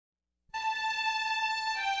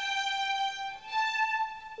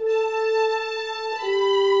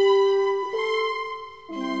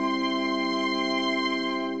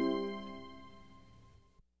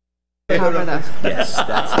Carver, though. Yes,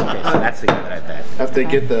 that's okay. So that's the guy that I bet. Have to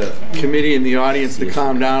get the committee and the audience to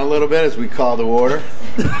calm down a little bit as we call to order.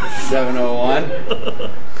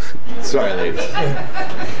 7:01. Sorry, ladies.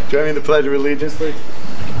 Join me in the Pledge of Allegiance, please.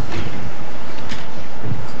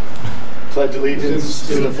 Pledge allegiance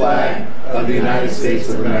to the flag of the United States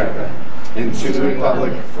of America and to the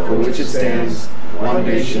republic for which it stands, one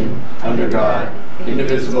nation, under God,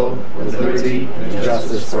 indivisible, with liberty and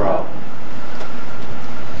justice for all.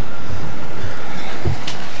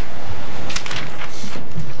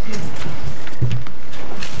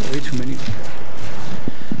 Way too many.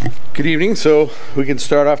 Good evening. So we can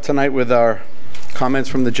start off tonight with our comments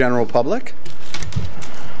from the general public.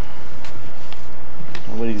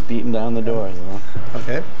 Nobody's beating down the doors, huh?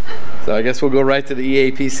 Okay. So I guess we'll go right to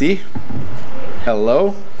the EAPC.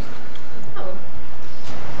 Hello.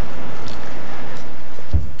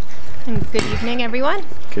 Good evening, everyone.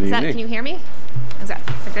 Good evening. Can you hear me? Is that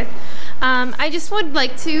good? I just would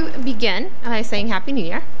like to begin by saying Happy New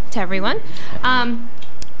Year to everyone.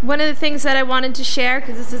 One of the things that I wanted to share,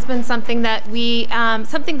 because this has been something that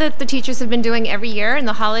something that the teachers have been doing every year in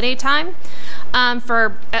the holiday time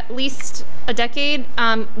for at least a decade,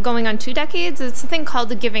 going on 2 decades, it's something called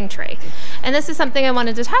the Giving Tree. And this is something I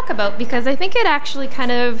wanted to talk about because I think it actually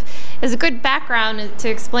kind of is a good background to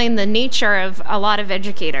explain the nature of a lot of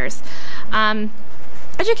educators.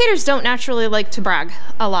 Educators don't naturally like to brag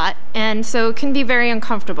a lot, and so it can be very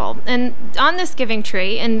uncomfortable. And on this Giving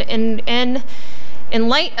Tree, and in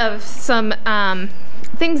light of some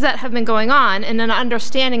things that have been going on and an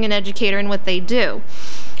understanding an educator and what they do.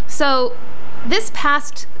 So this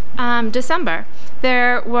past December,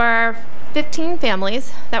 there were 15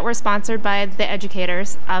 families that were sponsored by the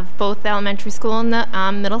educators of both the elementary school and the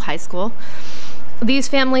middle high school. These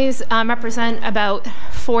families represent about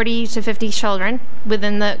 40 to 50 children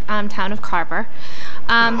within the town of Carver.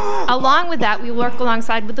 Along with that, we work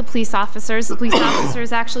alongside with the police officers. The police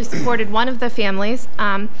officers actually supported one of the families,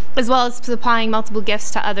 as well as supplying multiple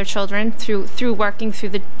gifts to other children through working through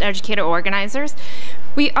the educator organizers.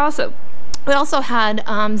 We also had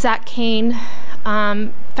Zach Kane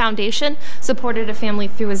Foundation supported a family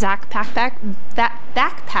through a Zach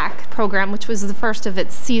backpack program, which was the first of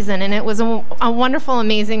its season, and it was a wonderful,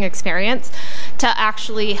 amazing experience to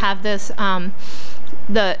actually have this.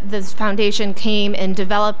 This foundation came and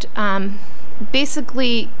developed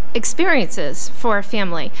basically experiences for a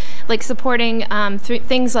family, like supporting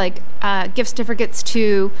things like gift certificates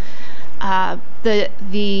to the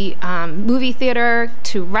movie theater,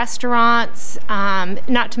 to restaurants,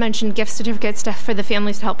 not to mention gift certificates for the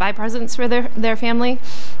families to help buy presents for their family,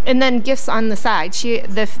 and then gifts on the side.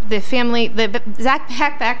 The Zach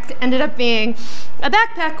backpack ended up being a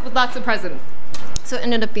backpack with lots of presents. So it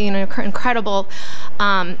ended up being an incredible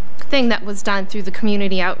thing that was done through the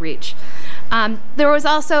community outreach. There was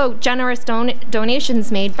also generous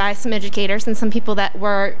donations made by some educators and some people that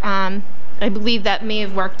were, I believe, that may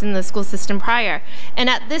have worked in the school system prior. And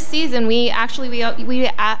at this season, the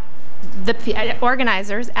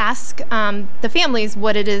organizers ask the families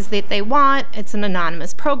what it is that they want. It's an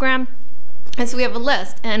anonymous program. And so we have a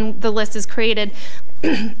list, and the list is created,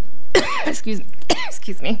 excuse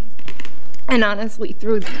me, and honestly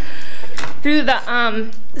through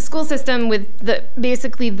the school system with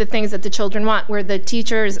basically the things that the children want, where the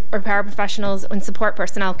teachers or paraprofessionals and support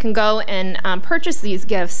personnel can go and purchase these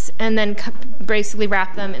gifts and then basically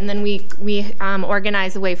wrap them, and then we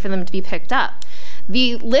organize a way for them to be picked up.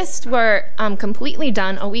 The lists were completely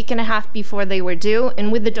done a week and a half before they were due,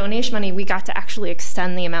 and with the donation money, we got to actually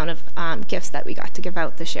extend the amount of gifts that we got to give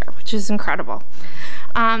out this year, which is incredible.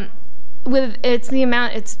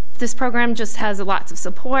 This program just has lots of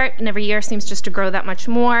support, and every year seems just to grow that much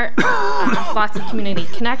more. Lots of community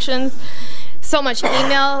connections, so much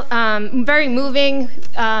email, very moving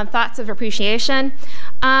thoughts of appreciation,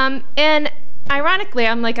 and ironically,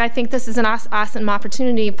 I think this is an awesome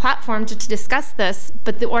opportunity platform to discuss this,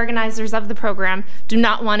 but the organizers of the program do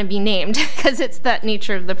not want to be named because it's that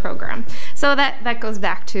nature of the program. So that goes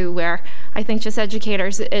back to where I think just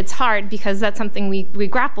educators, it's hard because that's something we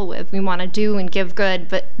grapple with. We want to do and give good,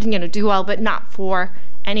 but do well, but not for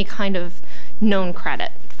any kind of known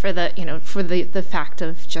credit for the fact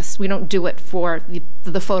of just we don't do it for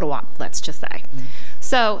the photo op, let's just say.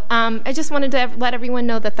 So I just wanted to let everyone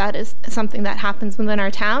know that that is something that happens within our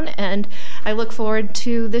town, and I look forward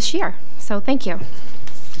to this year. So thank you.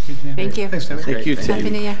 Thank Thank you. Thanks, Tammy. Thank you, Happy Tammy.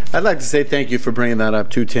 New Year. I'd like to say thank you for bringing that up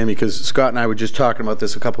too, Tammy, because Scott and I were just talking about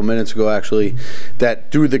this a couple minutes ago, actually,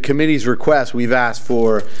 that through the committee's request, we've asked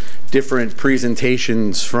for different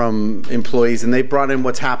presentations from employees, and they brought in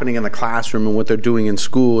what's happening in the classroom and what they're doing in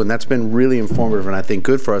school, and that's been really informative and I think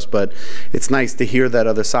good for us, but it's nice to hear that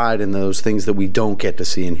other side and those things that we don't get to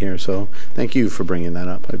see in here, so thank you for bringing that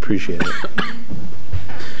up. I appreciate it.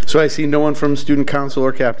 So I see no one from Student Council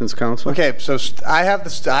or Captain's Council. Okay, so I have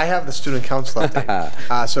the Student Council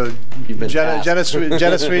update. So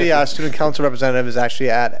Jenna Sweeney, our Student Council representative, is actually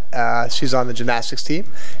she's on the gymnastics team,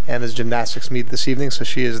 and there's gymnastics meet this evening, so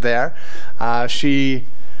she is there. She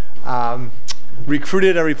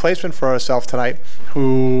recruited a replacement for herself tonight,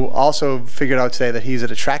 who also figured out today that he's at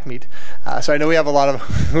a track meet. So I know we have a lot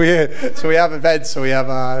of we have events. So we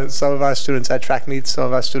have some of our students at track meets, some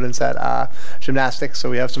of our students at gymnastics. So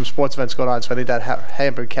we have some sports events going on. So I think that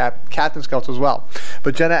hampered Captain's Council as well.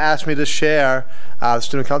 But Jenna asked me to share the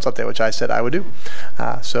Student Council update, which I said I would do.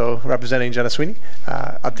 So representing Jenna Sweeney,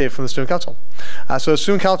 update from the Student Council. So the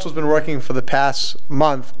Student Council has been working for the past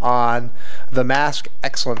month on the Mask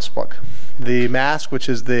Excellence book. The MASC, which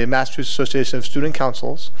is the Massachusetts Association of Student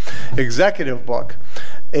Councils, executive book,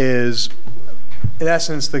 is, in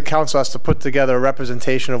essence, the council has to put together a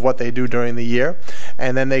representation of what they do during the year,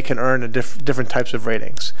 and then they can earn different types of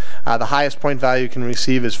ratings. The highest point value you can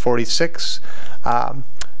receive is 46,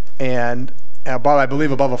 and above, I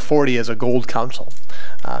believe above a 40 is a gold council.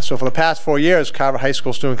 So for the past 4 years, Carver High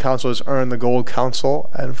School Student Council has earned the Gold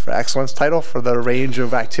Council and for Excellence title for the range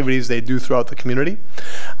of activities they do throughout the community.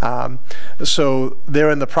 So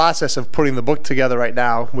they're in the process of putting the book together right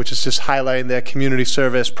now, which is just highlighting their community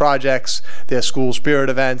service projects, their school spirit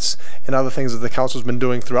events, and other things that the council's been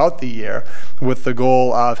doing throughout the year, with the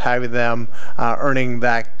goal of having them earning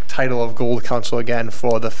that title of Gold Council again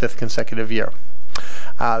for the 5th consecutive year.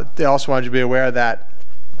 They also wanted you to be aware that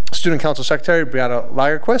Student Council Secretary Brianna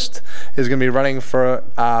Lagerquist is going to be running for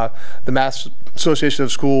the Mass Association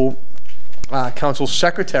of School Council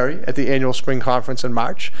Secretary at the annual spring conference in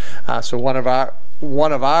March. So one of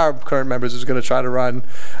our current members is going to try to run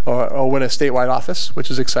or win a statewide office,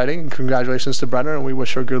 which is exciting. And congratulations to Brenna, and we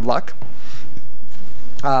wish her good luck.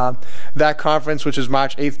 That conference, which is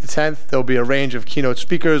March 8th to 10th, there'll be a range of keynote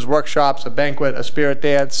speakers, workshops, a banquet, a spirit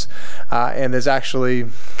dance, and there's actually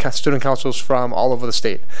student councils from all over the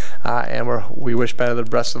state. And we wish Brenna the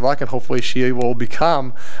best of luck, and hopefully she will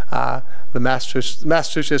become the Massachusetts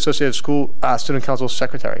Associated School Student Council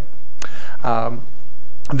Secretary.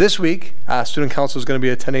 This week, Student Council is going to be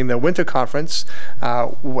attending the winter conference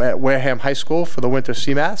at Wareham High School for the winter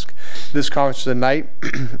CMASC. This conference is a night,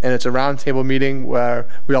 and it's a roundtable meeting where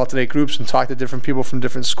we alternate groups and talk to different people from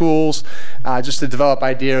different schools, just to develop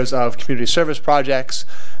ideas of community service projects,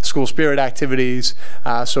 school spirit activities.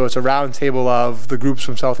 So it's a roundtable of the groups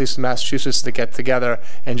from Southeastern Massachusetts that get together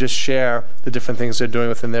and just share the different things they're doing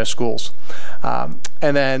within their schools.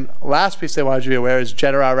 And then last piece they wanted you to be aware is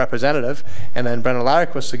Jenna, our representative, and then Brenna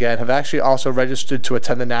Lagerquist again have actually also registered to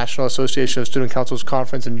attend the National Association of Student Councils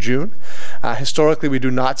Conference in June. Historically, we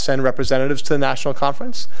do not send representatives to the national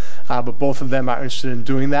conference, but both of them are interested in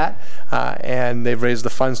doing that, and they've raised the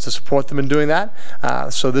funds to support them in doing that.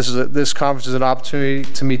 So this conference is an opportunity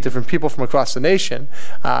to meet different people from across the nation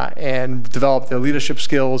and develop their leadership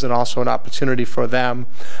skills, and also an opportunity for them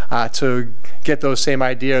to get those same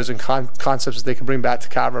ideas and concepts that they can bring back to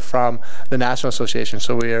Carver from the National Association.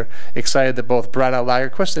 So we are excited that both Brenna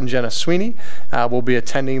Lagerquist and Jenna Sweeney will be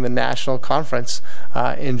attending the national conference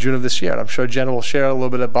in June of this year. And I'm sure Jenna will share a little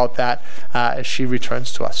bit about that as she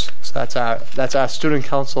returns to us. So that's our Student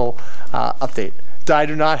Council update. I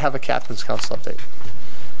do not have a Captain's Council update.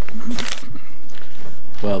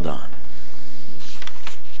 Well done.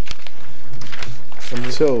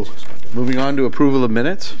 So, moving on to approval of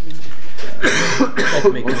minutes. I'd like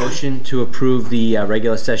to make a motion to approve the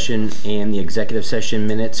regular session and the executive session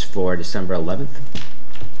minutes for December 11th.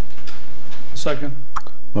 Second.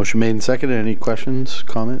 Motion made and seconded. Any questions,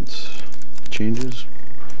 comments, changes?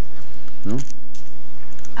 No?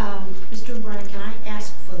 Mr. O'Brien, can I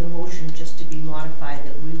ask for the motion just to be modified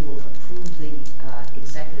that we will approve the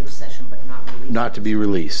executive session but not release it? Not to be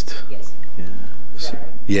released. Yes. Yeah. Is that right?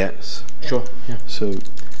 Yes. Sure. Yeah.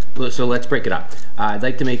 So let's break it up. I'd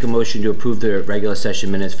like to make a motion to approve the regular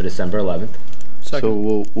session minutes for December 11th. Second.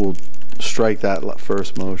 So we'll strike that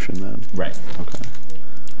first motion then. Right. Okay.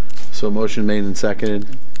 So motion made and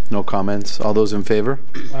seconded. No comments. All those in favor?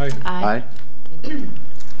 Aye. Aye.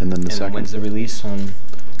 And then the second. When's the release on?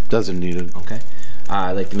 Doesn't need it. Okay.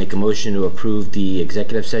 I'd like to make a motion to approve the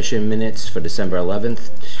executive session minutes for December 11th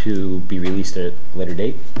to be released at a later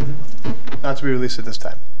date. Not to be released at this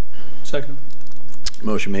time. Second.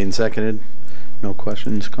 Motion made and seconded. No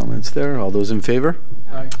questions, comments there. All those in favor?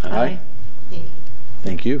 Aye. Aye.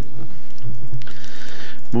 Thank you.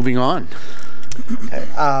 Moving on.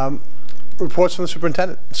 Okay. Reports from the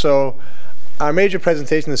superintendent. So our major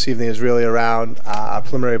presentation this evening is really around our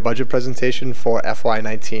preliminary budget presentation for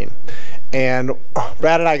FY19. And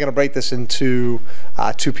Brad and I are going to break this into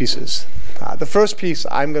two pieces. The first piece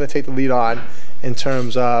I'm going to take the lead on in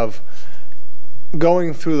terms of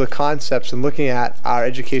going through the concepts and looking at our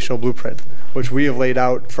educational blueprint, which we have laid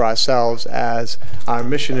out for ourselves as our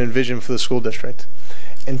mission and vision for the school district,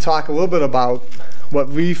 and talk a little bit about what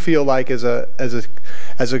we feel like as an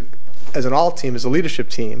all team, as a leadership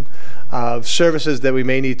team, of services that we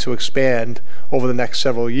may need to expand over the next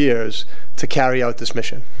several years to carry out this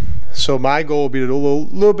mission. So my goal will be to do a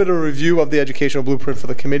little bit of a review of the educational blueprint for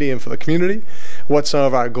the committee and for the community, what some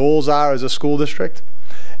of our goals are as a school district,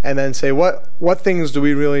 and then say what things do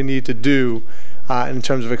we really need to do in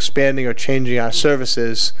terms of expanding or changing our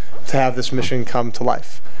services to have this mission come to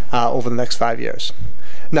life over the next 5 years.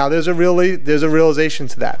 Now there's a realization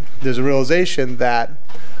to that. There's a realization that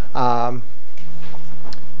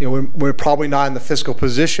we're probably not in the fiscal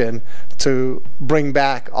position to bring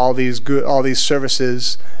back all these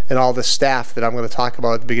services and all the staff that I'm going to talk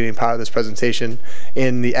about at the beginning part of this presentation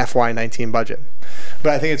in the FY19 budget.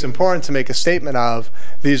 But I think it's important to make a statement of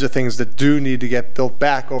these are things that do need to get built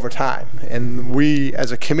back over time, and we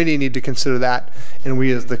as a committee need to consider that, and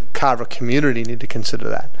we as the Carver community need to consider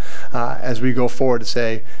that as we go forward to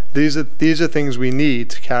say these are things we need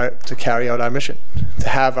to carry out our mission,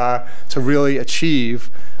 to really achieve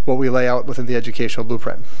what we lay out within the educational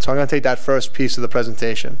blueprint. So I'm going to take that first piece of the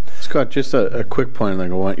presentation. Scott, just a quick point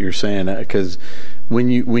on what you're saying, because when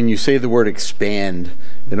you say the word expand,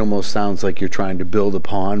 it almost sounds like you're trying to build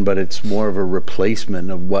upon, but it's more of a replacement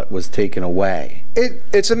of what was taken away.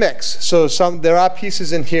 It's a mix. So there are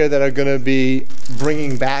pieces in here that are going to be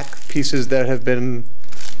bringing back pieces that have been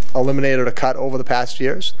eliminated or cut over the past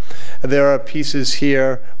years. There are pieces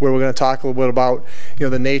here where we're going to talk a little bit about,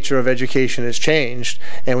 the nature of education has changed,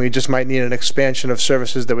 and we just might need an expansion of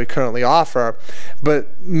services that we currently offer, but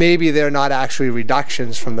maybe they're not actually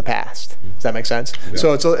reductions from the past. Does that make sense? Yeah.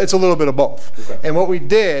 So it's a little bit of both. Okay. And what we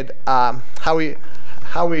did, how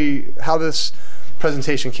this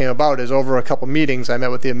presentation came about is over a couple meetings I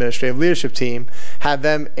met with the administrative leadership team, had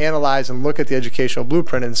them analyze and look at the educational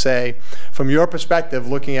blueprint and say, from your perspective,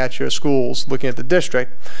 looking at your schools, looking at the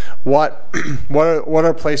district, what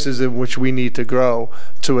are places in which we need to grow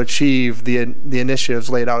to achieve the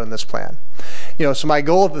initiatives laid out in this plan. So my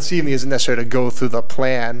goal this evening isn't necessarily to go through the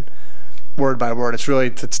plan word by word. It's really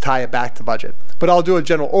to tie it back to budget. But I'll do a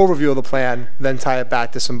general overview of the plan, then tie it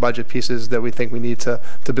back to some budget pieces that we think we need to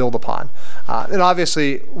build upon. And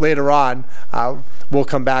obviously, later on, we'll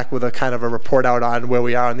come back with a kind of a report out on where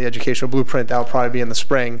we are on the educational blueprint. That'll probably be in the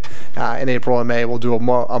spring. In April and May, we'll do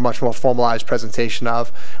a much more formalized presentation of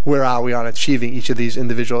where are we on achieving each of these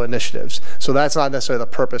individual initiatives. So that's not necessarily the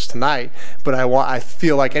purpose tonight, but I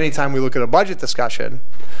feel like anytime we look at a budget discussion,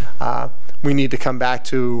 we need to come back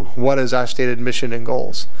to what is our stated mission and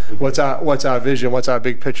goals. What's our vision? What's our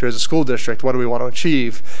big picture as a school district? What do we want to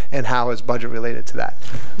achieve? And how is budget related to that?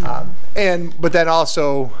 But then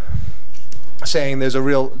also saying there's a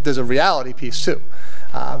reality piece too.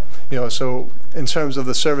 So in terms of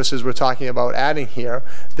the services we're talking about adding here,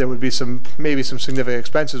 there would be maybe some significant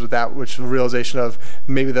expenses with that, which the realization of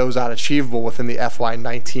maybe those aren't achievable within the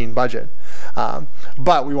FY19 budget.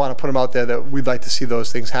 But we want to put them out there that we'd like to see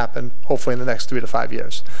those things happen, hopefully in the next 3 to 5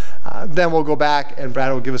 years. Then we'll go back and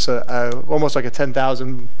Brad will give us almost like a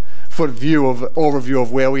 10,000-foot overview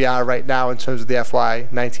of where we are right now in terms of the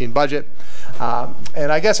FY19 budget.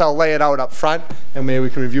 And I guess I'll lay it out up front, and maybe we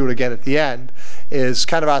can review it again at the end, is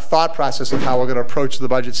kind of our thought process of how we're going to approach the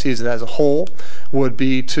budget season as a whole would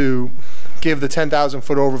be to give the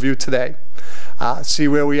 10,000-foot overview today, see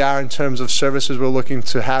where we are in terms of services we're looking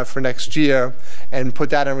to have for next year, and put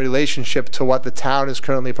that in relationship to what the town is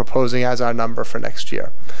currently proposing as our number for next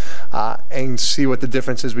year, and see what the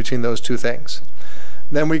difference is between those two things.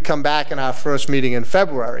 Then we come back in our first meeting in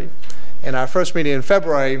February. In our first meeting in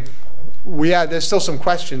February, there's still some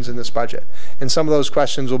questions in this budget, and some of those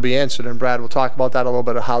questions will be answered, and Brad will talk about that a little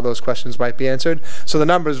bit of how those questions might be answered. So the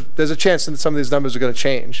numbers, there's a chance that some of these numbers are going to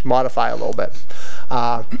change, modify a little bit.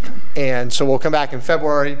 And so we'll come back in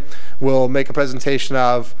February, we'll make a presentation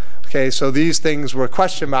of, okay, so these things were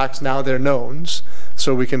question marks, now they're knowns,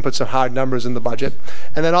 so we can put some hard numbers in the budget.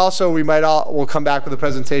 And then also we'll come back with a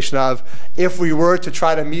presentation of, if we were to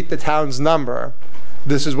try to meet the town's number,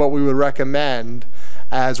 this is what we would recommend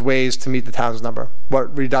as ways to meet the town's number,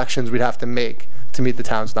 what reductions we'd have to make to meet the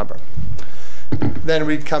town's number. Then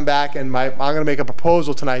we'd come back, and I'm going to make a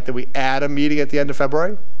proposal tonight that we add a meeting at the end of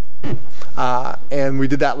February. And we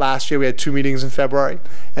did that last year. We had 2 meetings in February,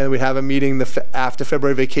 and we'd have a meeting after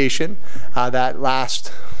February vacation that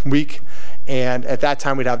last week, and at that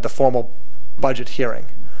time we'd have the formal budget hearing.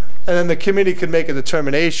 And then the committee could make a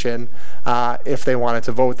determination if they wanted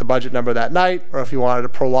to vote the budget number that night, or if you wanted to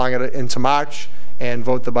prolong it into March and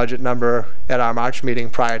vote the budget number at our March meeting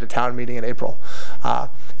prior to town meeting in April.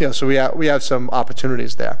 So we have some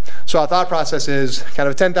opportunities there. So our thought process is kind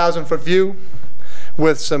of a 10,000-foot view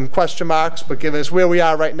with some question marks, but giving us where we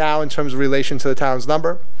are right now in terms of relation to the town's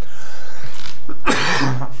number.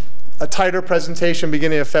 A tighter presentation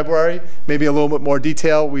beginning of February, maybe a little bit more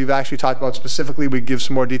detail. We've actually talked about specifically, we give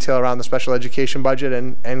some more detail around the special education budget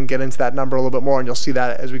and get into that number a little bit more, and you'll see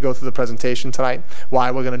that as we go through the presentation tonight, why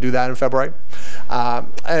we're going to do that in February.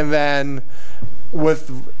 And then with,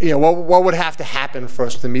 what would have to happen for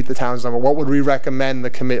us to meet the town's number? What would we recommend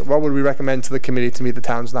what would we recommend to the committee to meet the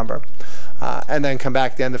town's number? And then come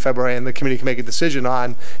back at the end of February, and the committee can make a decision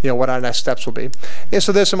on, what our next steps will be.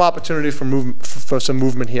 So there's some opportunity for some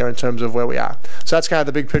movement here in terms of where we are. So that's kind of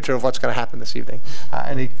the big picture of what's going to happen this evening.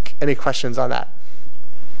 Any questions on that?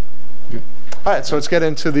 All right, so let's get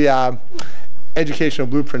into the educational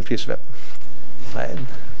blueprint piece of it. Right.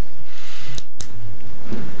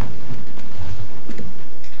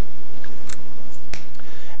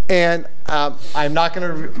 And I'm not going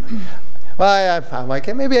to. Well, I'm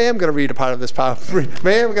like, maybe I am going to read a part of this PowerPoint.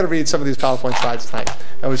 Maybe I'm going to read some of these PowerPoint slides tonight.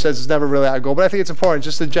 And which says it's never really our goal, but I think it's important.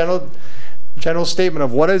 Just a general statement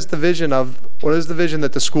of what is the vision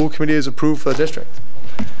that the school committee has approved for the district.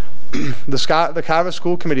 The Carver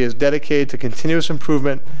School Committee is dedicated to continuous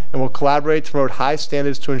improvement and will collaborate to promote high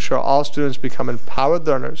standards to ensure all students become empowered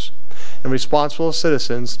learners and responsible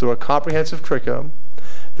citizens through a comprehensive curriculum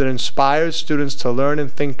that inspires students to learn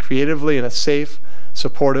and think creatively in a safe,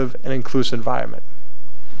 supportive, and inclusive environment.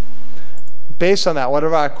 Based on that, what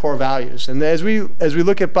are our core values? And as we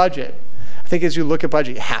look at budget, I think as you look at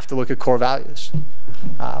budget, you have to look at core values.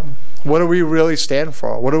 What do we really stand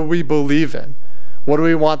for? What do we believe in? What do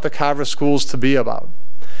we want the Carver schools to be about?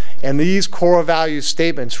 And these core value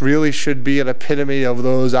statements really should be an epitome of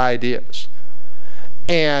those ideas.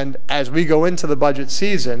 And as we go into the budget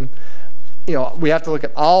season, we have to look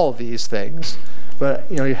at all of these things. But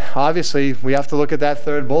obviously, we have to look at that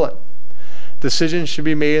third bullet. Decisions should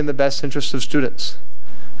be made in the best interest of students.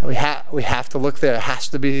 And we have to look there. It has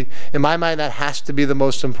to be, in my mind, that has to be the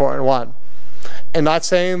most important one. And not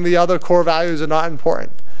saying the other core values are not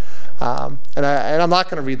important. And I'm not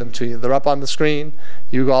going to read them to you. They're up on the screen.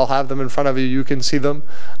 You all have them in front of you. You can see them.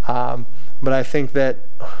 But I think that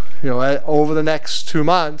over the next 2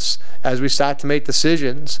 months, as we start to make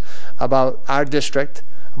decisions about our district,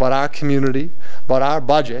 about our community, about our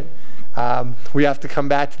budget, we have to come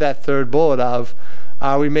back to that third bullet of,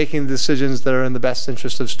 are we making decisions that are in the best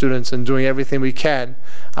interest of students and doing everything we can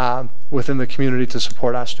within the community to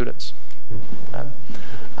support our students?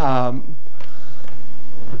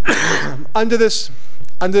 Under this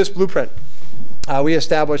blueprint, we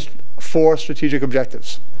established 4 strategic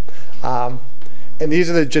objectives. And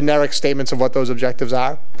these are the generic statements of what those objectives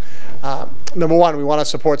are. Number 1, we want to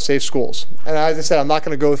support safe schools. And as I said, I'm not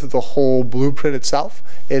going to go through the whole blueprint itself.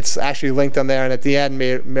 It's actually linked on there, and at the end,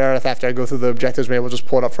 Meredith, after I go through the objectives, maybe we'll just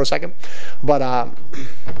pull it up for a second. But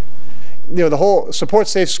the whole support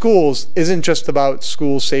safe schools isn't just about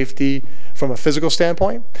school safety from a physical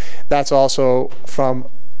standpoint. That's also from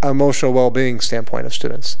an emotional well-being standpoint of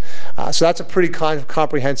students. So that's a pretty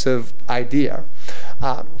comprehensive idea.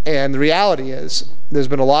 And the reality is, there's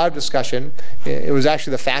been a lot of discussion. It was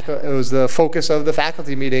actually the focus of the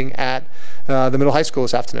faculty meeting at the middle high school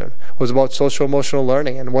this afternoon. It was about social emotional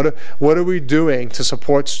learning and what are we doing to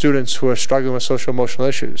support students who are struggling with social emotional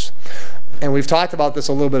issues. And we've talked about this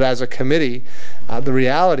a little bit as a committee. The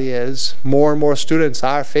reality is more and more students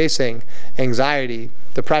are facing anxiety,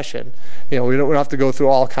 depression. We don't have to go through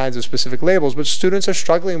all kinds of specific labels, but students are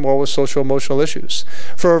struggling more with social emotional issues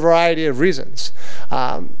for a variety of reasons.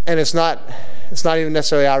 And it's not even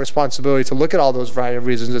necessarily our responsibility to look at all those variety of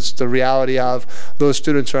reasons. It's the reality of those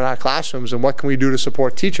students who are in our classrooms, and what can we do to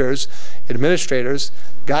support teachers, administrators,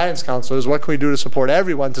 guidance counselors, what can we do to support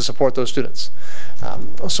everyone to support those students?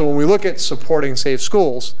 So when we look at supporting safe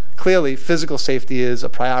schools, clearly physical safety is a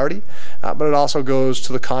priority, but it also goes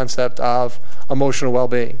to the concept of emotional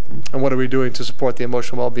well-being, and what are we doing to support the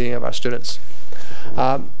emotional well-being of our students.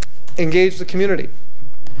 Engage the community.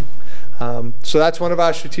 So that's one of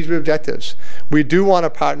our strategic objectives. We do want to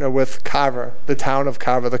partner with Carver, the town of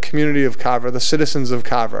Carver, the community of Carver, the citizens of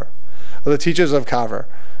Carver, the teachers of Carver,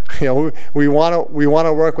 we want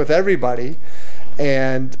to work with everybody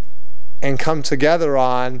and come together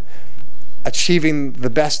on achieving the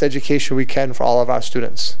best education we can for all of our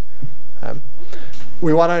students.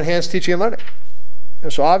 We want to enhance teaching and learning.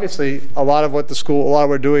 And so obviously, a lot of what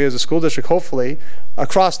we're doing as a school district, hopefully,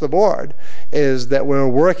 across the board, is that we're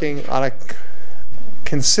working on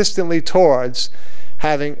consistently towards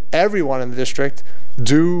having everyone in the district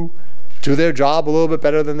do their job a little bit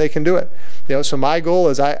better than they can do it. So my goal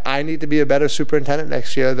is I need to be a better superintendent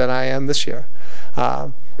next year than I am this year.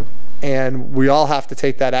 And we all have to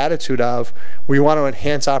take that attitude of we want to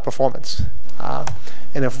enhance our performance.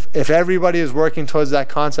 And if everybody is working towards that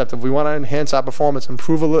concept, if we want to enhance our performance,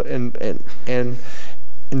 improve and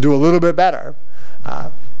do a little bit better,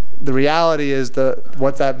 the reality is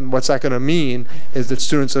what's that going to mean is that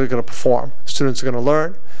students are going to perform, students are going to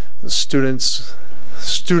learn, students'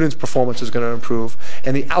 performance is going to improve,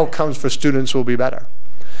 and the outcomes for students will be better.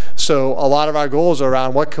 So a lot of our goals are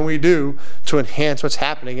around what can we do to enhance what's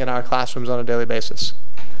happening in our classrooms on a daily basis.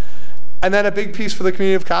 And then a big piece for the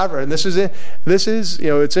community of Carver, and this is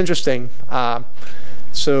it's interesting.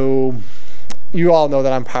 So you all know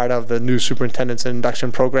that I'm part of the new superintendent's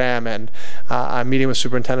induction program, and I'm meeting with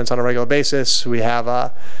superintendents on a regular basis. We have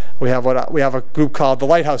a group called the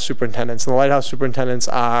Lighthouse Superintendents, and the Lighthouse Superintendents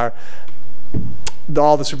are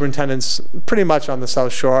all the superintendents pretty much on the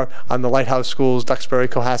South Shore, on the lighthouse schools, Duxbury,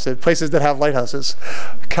 Cohasset, places that have lighthouses.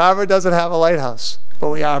 Carver doesn't have a lighthouse, but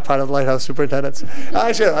we are part of the Lighthouse Superintendents.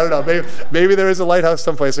 Actually, I don't know, maybe there is a lighthouse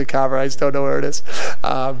someplace in Carver, I just don't know where it is.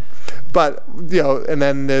 But, and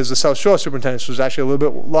then there's the South Shore Superintendents, which is actually a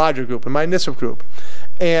little bit larger group, and my NISP group.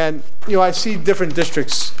 And, I see different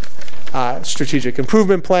districts' strategic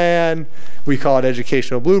improvement plan, we call it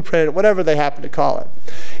educational blueprint, whatever they happen to call it.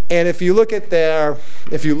 And if you look at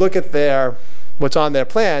what's on their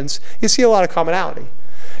plans, you see a lot of commonality.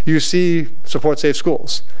 You see support safe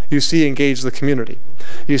schools. You see engage the community.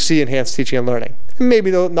 You see enhanced teaching and learning.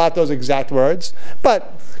 Maybe not those exact words,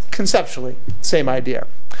 but conceptually, same idea.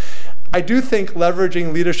 I do think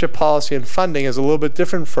leveraging leadership policy and funding is a little bit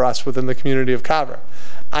different for us within the community of Carver.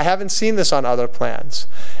 I haven't seen this on other plans.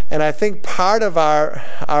 And I think part of our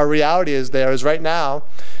reality is right now,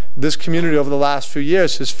 this community over the last few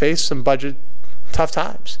years has faced some budget tough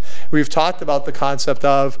times. We've talked about the concept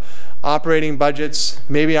of operating budgets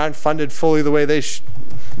maybe aren't funded fully the way they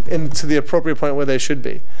to the appropriate point where they should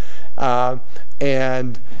be.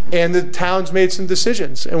 And the town's made some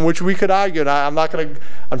decisions in which we could argue, and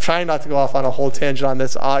I'm trying not to go off on a whole tangent on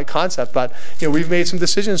this concept, but we've made some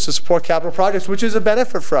decisions to support capital projects, which is a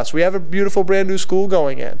benefit for us. We have a beautiful brand new school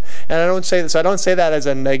going in. And I don't say that as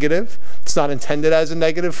a negative. It's not intended as a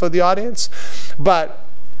negative for the audience. But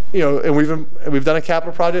and we've done a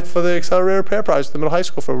capital project for the accelerated repair project at the middle high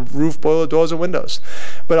school for roof, boiler, doors, and windows.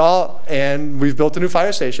 And we've built a new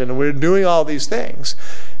fire station, and we're doing all these things.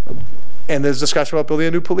 And there's discussion about building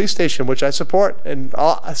a new police station, which I support. But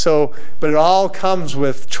it all comes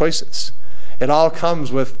with choices. It all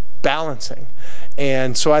comes with balancing.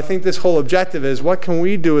 And so I think this whole objective is, what can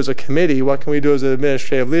we do as a committee? What can we do as an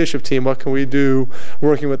administrative leadership team? What can we do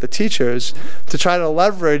working with the teachers to try to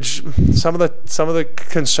leverage some of the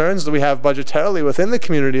concerns that we have budgetarily within the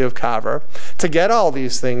community of Carver to get all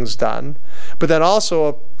these things done, but then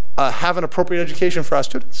also have an appropriate education for our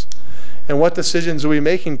students? And what decisions are we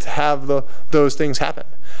making to have those things happen?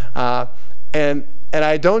 And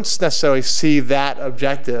I don't necessarily see that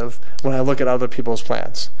objective when I look at other people's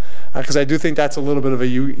plans, because I do think that's a little bit of a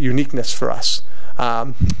uniqueness for us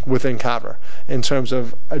within Carver in terms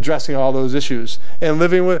of addressing all those issues and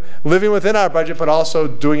living within our budget, but also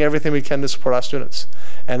doing everything we can to support our students.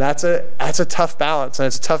 And that's a tough balance, and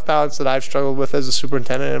it's a tough balance that I've struggled with as a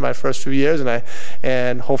superintendent in my first few years,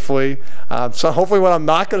 and hopefully what I'm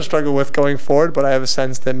not going to struggle with going forward, but I have a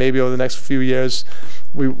sense that maybe over the next few years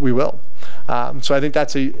we will. So I think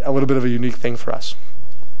that's a little bit of a unique thing for us.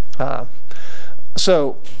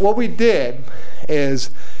 So what we did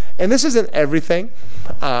is, and this isn't everything.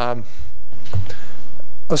 Oh,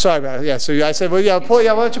 sorry about it. Yeah. So I said, well, yeah, why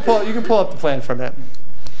don't you pull? You can pull up the plan for a minute.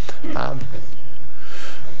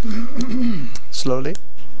 Slowly.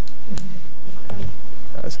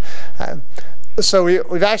 So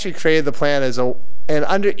we've actually created the plan and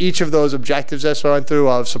under each of those objectives that I went through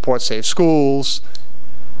of support safe schools,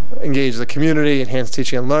 engage the community, enhance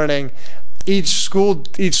teaching and learning, each school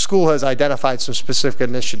has identified some specific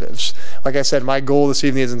initiatives. Like I said, my goal this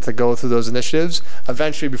evening isn't to go through those initiatives.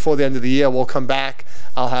 Eventually, before the end of the year, we'll come back.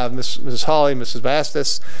 I'll have Mrs. Hawley, Mrs.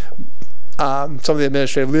 Bastis, some of the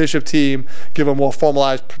administrative leadership team give a more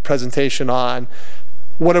formalized presentation on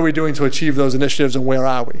what are we doing to achieve those initiatives and where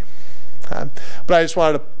are we. But I just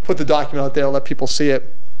wanted to put the document out there, let people see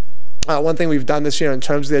it. One thing we've done this year in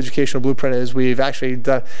terms of the educational blueprint is we've actually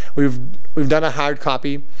done, we've done a hard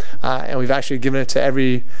copy, and we've actually given it to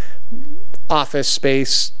every office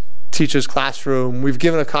space, teacher's classroom. We've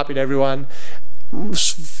given a copy to everyone,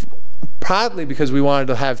 partly because we wanted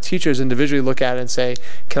to have teachers individually look at it and say,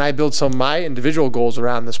 can I build some of my individual goals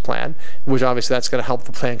around this plan, which obviously that's going to help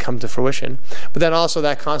the plan come to fruition. But then also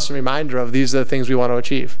that constant reminder of these are the things we want to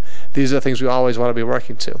achieve. These are the things we always want to be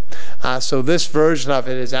working to. So this version of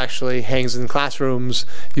it is actually hangs in classrooms.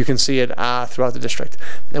 You can see it throughout the district.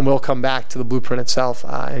 And we'll come back to the blueprint itself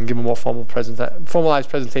and give a more formalized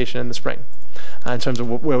presentation in the spring in terms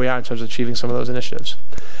of where we are in terms of achieving some of those initiatives.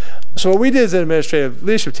 So what we did as an administrative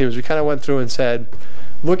leadership team is we kind of went through and said,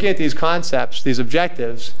 looking at these concepts, these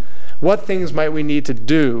objectives, what things might we need to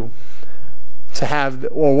do to have,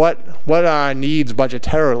 or what are our needs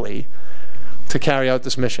budgetarily to carry out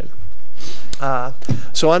this mission? And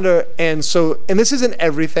this isn't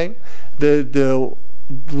everything. The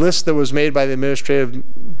list that was made by the administrative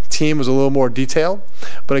team was a little more detailed,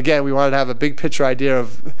 but again, we wanted to have a big picture idea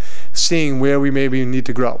of seeing where we maybe need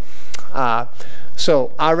to grow.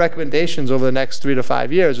 So our recommendations over the next 3 to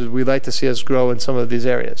 5 years is we'd like to see us grow in some of these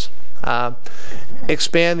areas.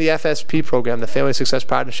 Expand the FSP program, the Family Success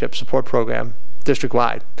Partnership Support Program,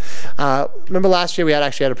 district-wide. Remember last year we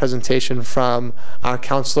actually had a presentation from our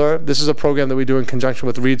counselor. This is a program that we do in conjunction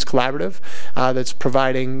with Reed's Collaborative that's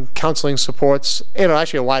providing counseling supports,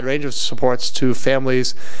 actually a wide range of supports to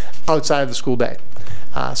families outside of the school day.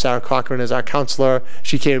 Sarah Cochran is our counselor.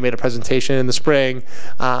 She came and made a presentation in the spring,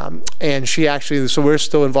 and she actually, so we're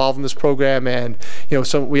still involved in this program, and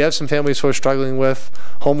we have some families who are struggling with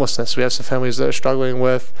homelessness. We have some families that are struggling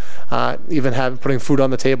with even putting food on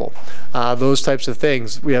the table. Those types of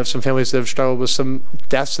things. We have some families that have struggled with some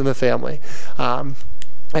deaths in the family.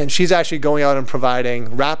 And she's actually going out and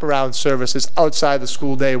providing wraparound services outside the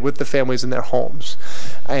school day with the families in their homes.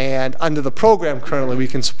 And under the program currently, we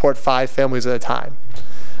can support 5 families at a time.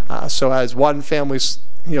 So as one family,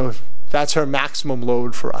 that's her maximum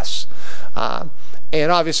load for us.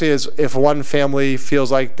 And obviously, if one family feels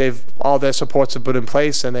like all their supports have put in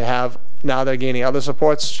place and now they're gaining other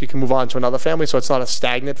supports, she can move on to another family. So it's not a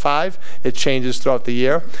stagnant 5. It changes throughout the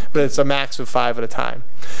year, but it's a max of 5 at a time.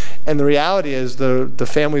 And the reality is the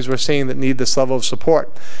families we're seeing that need this level of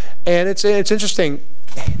support. And it's interesting.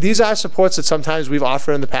 These are supports that sometimes we've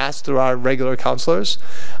offered in the past through our regular counselors,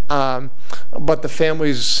 but the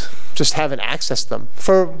families just haven't accessed them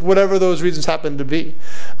for whatever those reasons happen to be.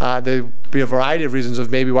 There'd be a variety of reasons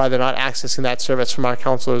of maybe why they're not accessing that service from our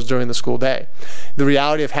counselors during the school day. The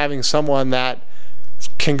reality of having someone that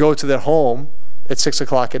can go to their home at 6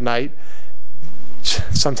 o'clock at night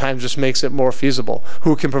sometimes just makes it more feasible.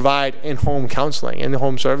 Who can provide in-home counseling,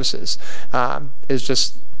 in-home services,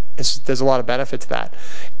 there's a lot of benefit to that.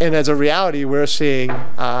 And as a reality, we're seeing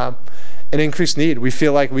an increased need. We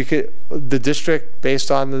feel like the district,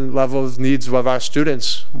 based on the level of needs of our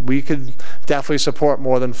students, we could definitely support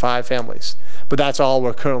more than 5 families. But that's all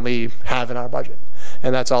we currently have in our budget.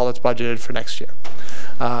 And that's all that's budgeted for next year.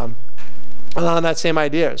 Along that same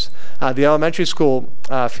ideas, the elementary school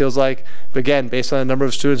feels like, again, based on the number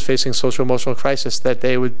of students facing social emotional crisis, that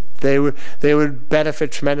they would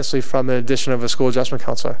benefit tremendously from the addition of a school adjustment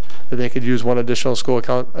counselor. That they could use one additional school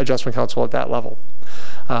adjustment counselor at that level.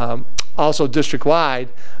 Also, district-wide,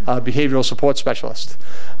 behavioral support specialist.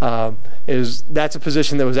 That's a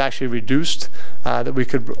position that was actually reduced that we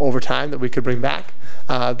could, over time, that we could bring back.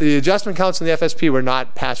 The adjustment counts in the FSP were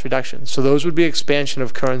not past reductions. So those would be expansion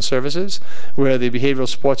of current services, where the behavioral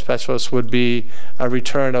support specialist would be a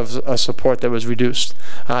return of a support that was reduced.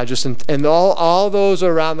 And all those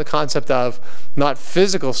are around the concept of not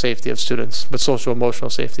physical safety of students, but social emotional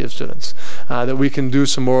safety of students. That we can do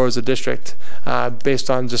some more as a district based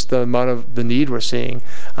on just the amount of the need we're seeing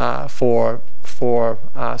for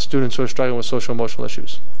students who are struggling with social emotional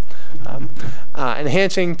issues.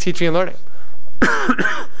 Enhancing teaching and learning.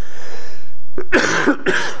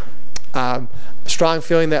 Strong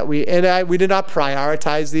feeling that we did not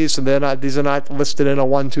prioritize these, so these are not listed in a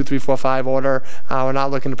 1, 2, 3, 4, 5 order. We're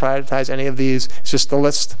not looking to prioritize any of these. It's just the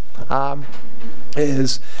list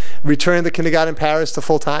is returning the kindergarten paras to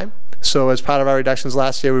full-time. So as part of our reductions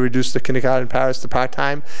last year, we reduced the kindergarten paras to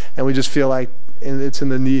part-time, and we just feel like it's in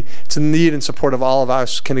the need and support of all of our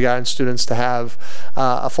kindergarten students to have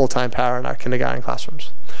a full-time para in our kindergarten classrooms.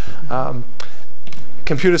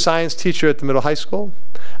 Computer science teacher at the middle high school.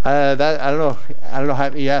 I don't know how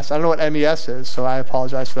MES. I don't know what MES is, so I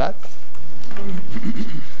apologize for that.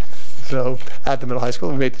 So at the middle high school,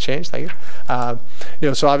 we made the change. Thank you.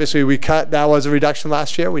 So obviously that was a reduction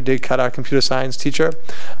last year. We did cut our computer science teacher.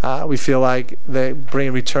 We feel like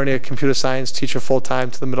returning a computer science teacher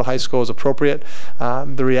full-time to the middle high school is appropriate.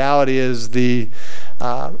 The reality is the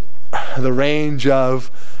range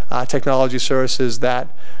of technology services that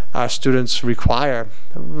our students require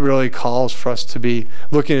really calls for us to be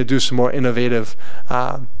looking to do some more innovative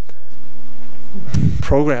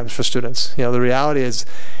programs for students. The reality is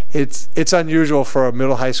it's unusual for a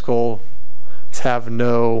middle high school to have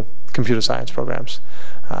no computer science programs,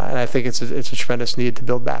 and I think it's a tremendous need to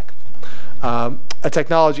build back. A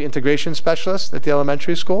technology integration specialist at the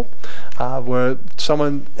elementary school,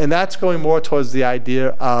 and that's going more towards the idea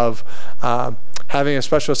of having a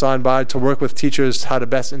specialist on board to work with teachers how to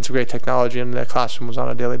best integrate technology in their classrooms on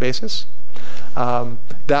a daily basis.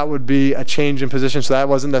 That would be a change in position, so that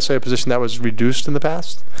wasn't necessarily a position that was reduced in the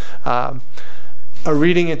past. A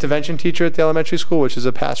reading intervention teacher at the elementary school, which is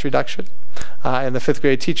a past reduction, and the 5th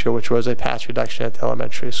grade teacher, which was a past reduction at the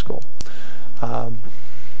elementary school. And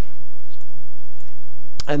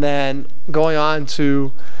then going on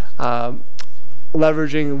to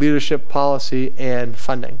leveraging leadership policy and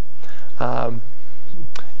funding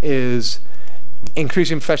is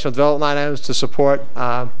increasing professional development line items to support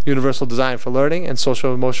universal design for learning and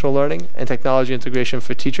social emotional learning and technology integration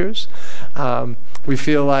for teachers. We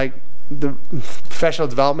feel like the professional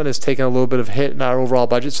development has taken a little bit of a hit in our overall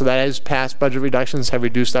budget, so that is past budget reductions have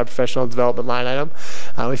reduced our professional development line item.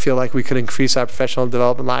 We feel like we could increase our professional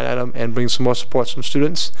development line item and bring some more support from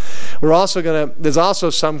students. We're also there's also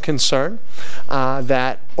some concern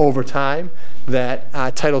that over time that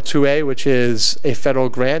Title IIA, which is a federal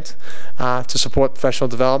grant to support professional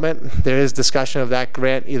development, there is discussion of that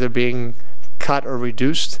grant either being cut or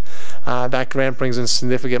reduced. That grant brings in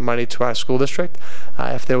significant money to our school district.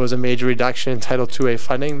 If there was a major reduction in Title IIA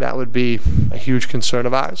funding, that would be a huge concern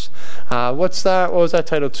of ours. What was that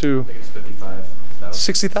Title II? I think it's 55,000.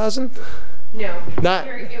 60,000? No, Not,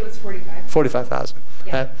 it was 45. 45,000.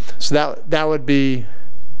 Yeah. So that would be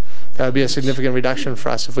a significant reduction for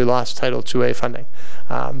us if we lost Title IIA funding.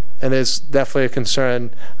 And there's definitely a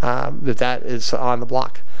concern that is on the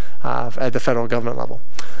block at the federal government level.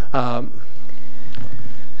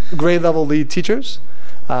 Grade level lead teachers.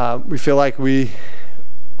 We feel like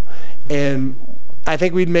I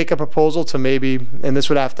think we'd make a proposal to maybe, and this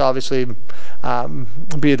would have to obviously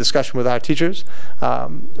be a discussion with our teachers,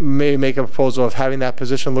 maybe make a proposal of having that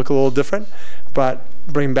position look a little different, but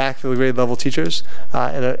bring back the grade level teachers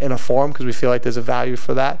in a form, because we feel like there's a value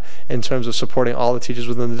for that in terms of supporting all the teachers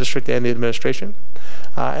within the district and the administration.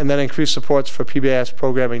 And then increase supports for PBIS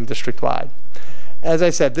programming district-wide. As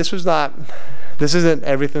I said, this isn't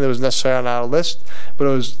everything that was necessary on our list,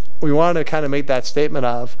 but we wanted to kind of make that statement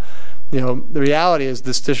of, the reality is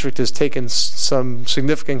this district has taken some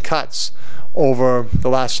significant cuts over the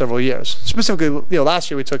last several years. Specifically,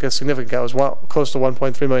 last year we took a significant cut. It was close to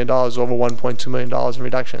 $1.3 million, over $1.2 million in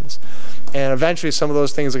reductions. And eventually some of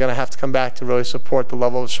those things are going to have to come back to really support the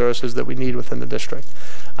level of services that we need within the district.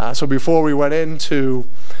 So before we went into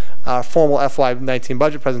our formal FY19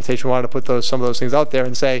 budget presentation, we wanted to put some of those things out there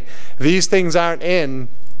and say, these things aren't in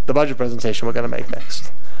the budget presentation we're going to make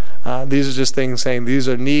next. These are just things saying these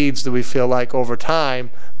are needs that we feel like over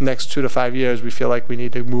time, next 2 to 5 years, we feel like we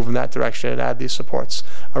need to move in that direction and add these supports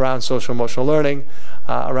around social emotional learning,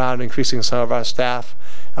 around increasing some of our staff,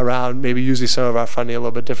 around maybe using some of our funding a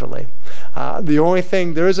little bit differently. The only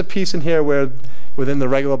thing, there is a piece in here where within the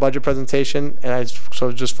regular budget presentation, and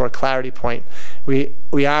so just for a clarity point, we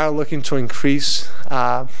are looking to increase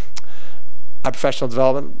our professional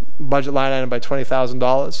development budget line item by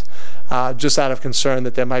 $20,000. Just out of concern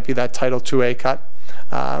that there might be that Title IIA cut,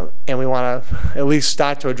 and we want to at least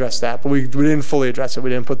start to address that, but we didn't fully address it. We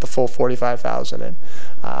didn't put the full $45,000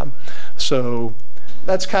 in. So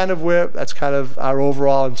that's kind of our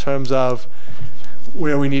overall in terms of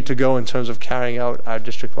where we need to go in terms of carrying out our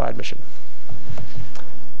district-wide mission.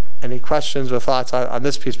 Any questions or thoughts on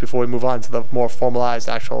this piece before we move on to the more formalized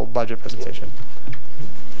actual budget presentation?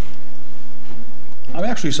 I'm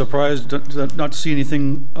actually surprised not to see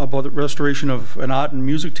anything about the restoration of an art and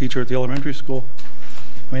music teacher at the elementary school.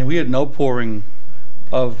 I mean, we had an outpouring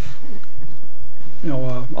of,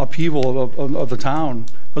 upheaval of the town.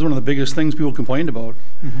 That was one of the biggest things people complained about.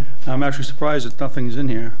 Mm-hmm. I'm actually surprised that nothing's in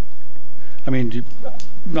here. I mean,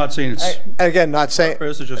 not saying it's again, not saying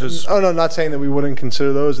not saying that we wouldn't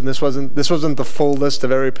consider those, and this wasn't the full list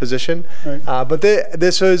of every position, right. But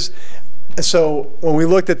this was, so when we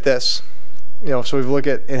looked at this, So we've looked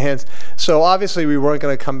at enhanced. So obviously we weren't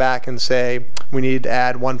going to come back and say we need to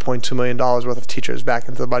add $1.2 million worth of teachers back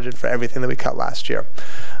into the budget for everything that we cut last year.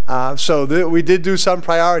 We did do some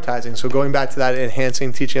prioritizing. So going back to that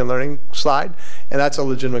enhancing teaching and learning slide, and that's a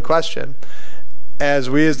legitimate question.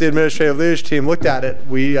 As we, as the administrative leadership team, looked at it,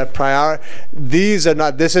 we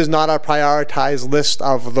this is not our prioritized list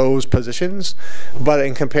of those positions, but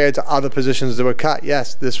in compared to other positions that were cut,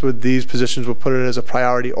 yes, these positions will put it as a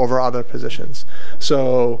priority over other positions.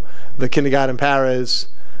 So the kindergarten paras,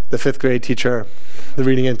 the 5th grade teacher, the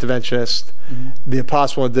reading interventionist, the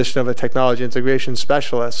possible addition of a technology integration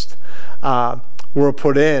specialist were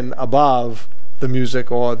put in above the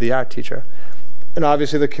music or the art teacher. And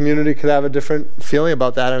obviously the community could have a different feeling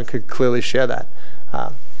about that and could clearly share that.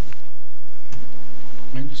 I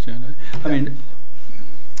understand that. I mean,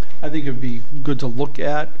 I think it would be good to look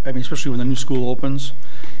at, especially when the new school opens,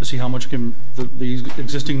 to see how much the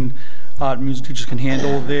existing music teachers can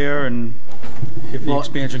handle there, and if the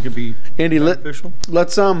expansion could be Andy, beneficial.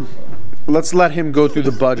 Let's let him go through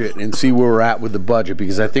the budget and see where we're at with the budget,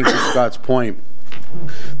 because I think to Scott's point,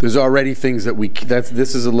 there's already things that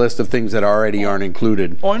this is a list of things that already aren't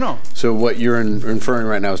included. Oh, I know. So what you're inferring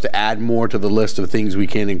right now is to add more to the list of things we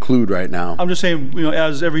can include right now. I'm just saying,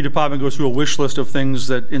 as every department goes through a wish list of things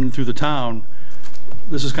that through the town,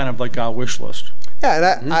 this is kind of like our wish list.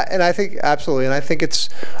 Yeah, and I think absolutely, and I think it's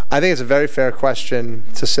a very fair question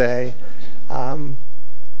to say,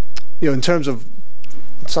 in terms of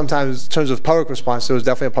public response, there was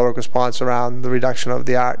definitely a public response around the reduction of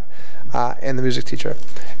the art and the music teacher.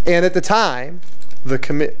 And at the time,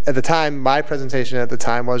 my presentation at the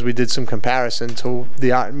time was we did some comparison to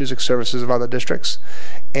the art and music services of other districts.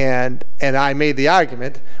 And I made the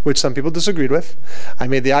argument, which some people disagreed with, I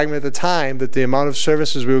made the argument at the time that the amount of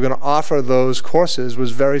services we were going to offer those courses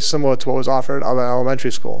was very similar to what was offered at other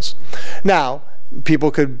elementary schools. Now,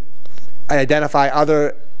 people could identify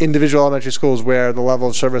other individual elementary schools where the level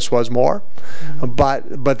of service was more,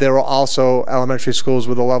 but there were also elementary schools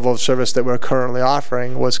where the level of service that we're currently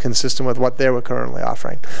offering was consistent with what they were currently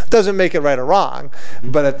offering. Doesn't make it right or wrong,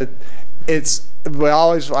 but I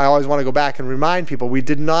always want to go back and remind people we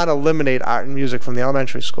did not eliminate art and music from the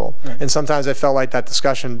elementary school. Right. And sometimes I felt like that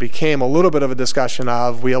discussion became a little bit of a discussion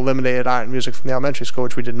of we eliminated art and music from the elementary school,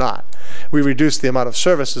 which we did not. We reduced the amount of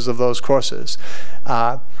services of those courses.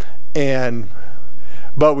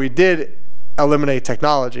 But we did eliminate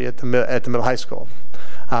technology at the middle high school.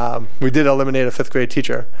 We did eliminate a 5th grade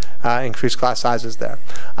teacher, increase class sizes there.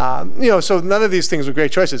 So none of these things were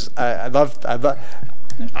great choices. I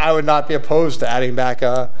would not be opposed to adding back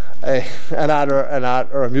an art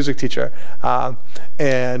or a music teacher.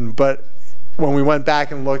 But when we went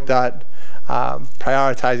back and looked at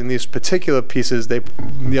prioritizing these particular pieces, the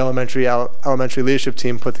elementary leadership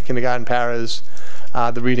team put the kindergarten paras,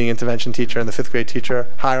 the reading intervention teacher, and the 5th grade teacher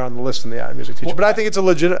higher on the list than the art and music teacher. But I think it's a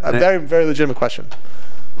very, very legitimate question.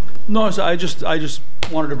 No, so I just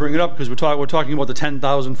wanted to bring it up because we're talking about the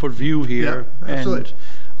 10,000-foot view here. Yeah, absolutely.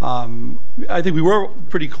 And I think we were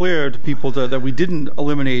pretty clear to people that we didn't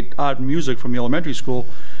eliminate art and music from the elementary school,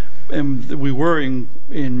 and we were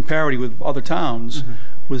in parity with other towns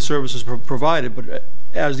with services provided. But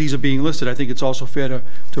as these are being listed, I think it's also fair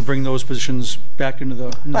to bring those positions back into the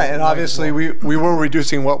right. And obviously, we were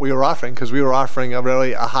reducing what we were offering because we were offering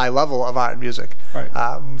a high level of art and music. Right.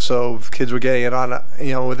 So if kids were getting it on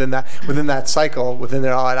within that cycle, within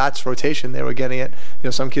their arts rotation, they were getting it.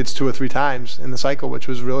 Some kids 2 or 3 times in the cycle, which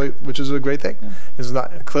is a great thing. Yeah. It's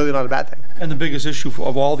clearly not a bad thing. And the biggest issue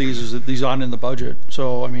of all these is that these aren't in the budget.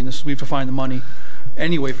 So I mean, we have to find the money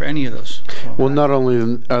anyway for any of this. Well, not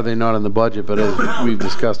only are they not in the budget, but as we've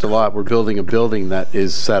discussed a lot, we're building a building that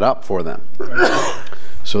is set up for them. Right.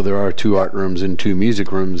 So there are 2 art rooms and 2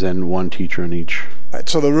 music rooms and 1 teacher in each. Right.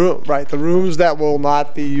 So the rooms that will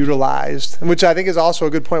not be utilized, which I think is also a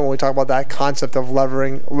good point when we talk about that concept of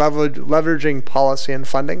leveraging policy and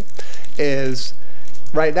funding, is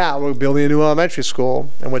right now we're building a new elementary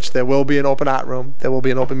school in which there will be an open art room, there will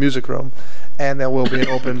be an open music room, and there will be an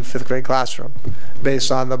open 5th grade classroom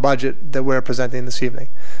based on the budget that we're presenting this evening.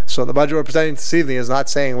 So the budget we're presenting this evening is not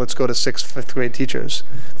saying let's go to 6 5th grade teachers,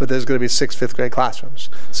 but there's going to be 6 5th grade classrooms.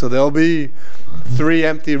 So there'll be 3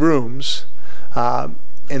 empty rooms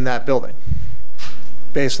in that building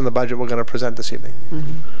based on the budget we're going to present this evening.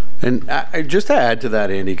 And just to add to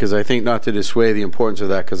that, Andy, because I think not to dissuade the importance of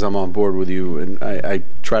that, because I'm on board with you, and I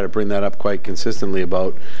try to bring that up quite consistently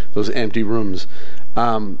about those empty rooms.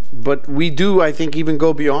 But we do, I think, even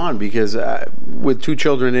go beyond, because with 2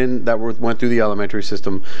 children in that went through the elementary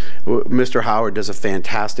system, Mr. Howard does a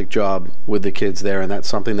fantastic job with the kids there, and that's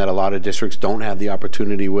something that a lot of districts don't have the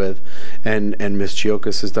opportunity with. And Ms.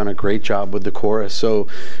 Chiokas has done a great job with the chorus. So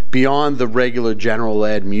beyond the regular general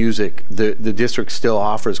ed music, the district still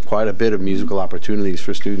offers quite a bit of musical opportunities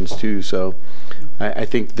for students too. So I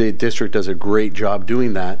think the district does a great job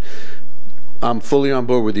doing that. I'm fully on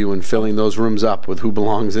board with you in filling those rooms up with who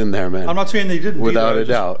belongs in there, man. I'm not saying they didn't. Without a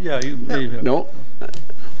doubt. Yeah. No.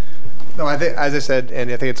 No, I think, as I said,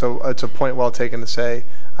 Andy, I think it's a point well taken to say.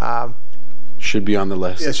 Should be on the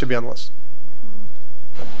list. Yeah, it should be on the list.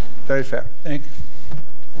 Very fair. Thank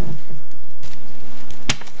you.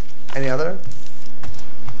 Any other?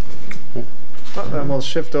 Well, then we'll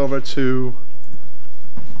shift over to.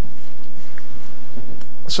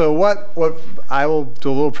 So what I will do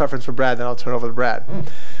a little preference for Brad, then I'll turn over to Brad.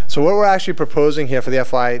 So what we're actually proposing here for the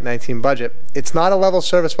FY19 budget, it's not a level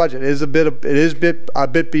service budget. It is a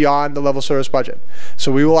bit beyond the level service budget.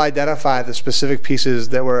 So we will identify the specific pieces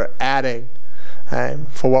that we're adding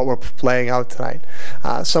for what we're laying out tonight.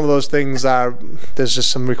 Some of those things are, there's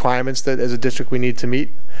just some requirements that as a district we need to meet,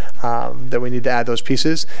 that we need to add those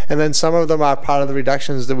pieces. And then some of them are part of the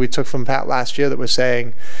reductions that we took from Pat last year that we're saying,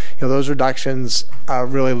 you know, those reductions are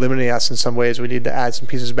really limiting us in some ways. We need to add some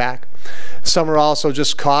pieces back. Some are also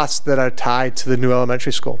just costs that are tied to the new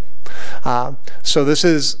elementary school. So this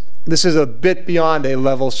is a bit beyond a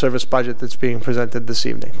level service budget that's being presented this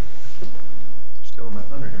evening.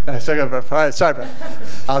 All right, sorry, Brad.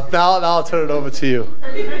 Now I'll turn it over to you.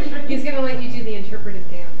 He's going to let you do the interpretive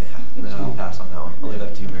dance. No, I'll pass on that one. I'll leave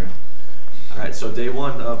that to you, Mary. All right, so day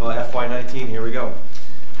 1 of FY19, here we go.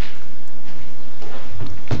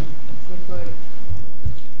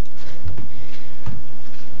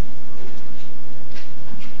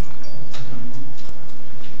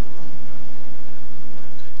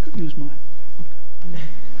 Could use mine.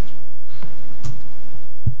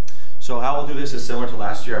 So how we'll do this is similar to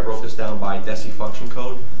last year. I broke this down by DESI function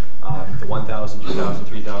code. The 1,000, 2,000,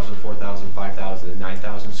 3,000, 4,000, 5,000, and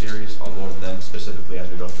 9,000 series. I'll go over them specifically as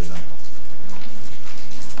we go through them.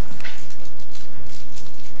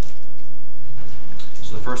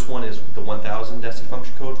 So the first one is the 1,000 DESI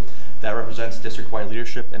function code. That represents district-wide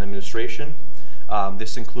leadership and administration.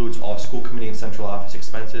 This includes all school committee and central office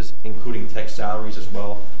expenses, including tech salaries as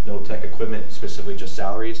well. No tech equipment, specifically just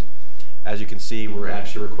salaries. As you can see, we're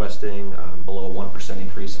actually requesting below a 1%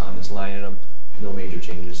 increase on this line item. No major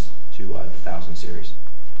changes to the 1,000 series.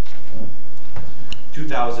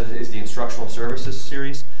 2,000 is the instructional services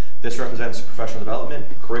series. This represents professional development,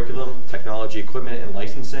 curriculum, technology, equipment, and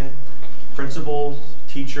licensing. Principals,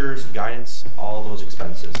 teachers, guidance, all those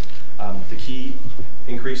expenses. The key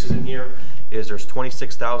increases in here is there's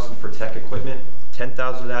 26,000 for tech equipment.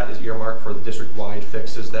 10,000 of that is earmarked for the district-wide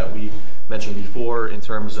fixes that we mentioned before in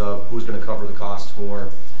terms of who's going to cover the cost for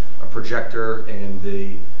a projector and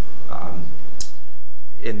the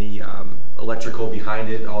electrical behind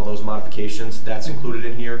it, all those modifications. That's included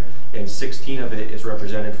in here, and 16 of it is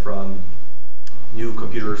represented from new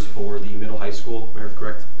computers for the middle high school. Am I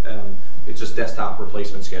correct? It's just desktop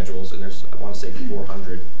replacement schedules, and there's, I want to say,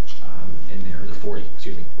 400 in there. There's 40,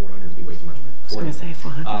 excuse me, 400 would be way too much. 40. I was going to say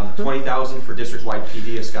 400. 20,000 for district-wide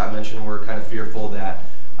PD, as Scott mentioned. We're kind of fearful that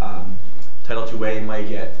Title IIA might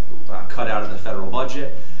get cut out of the federal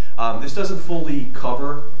budget. This doesn't fully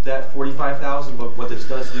cover that 45,000, but what this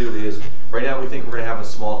does do is, right now we think we're going to have a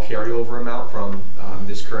small carryover amount from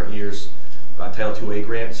this current year's Title IIA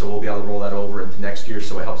grant, so we'll be able to roll that over into next year,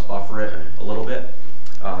 so it helps buffer it a little bit.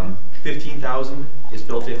 15,000 is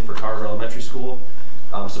built in for Carver Elementary School.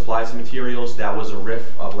 Supplies and materials, that was a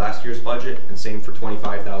RIF of last year's budget, and same for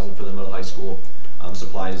 25,000 for the middle high school.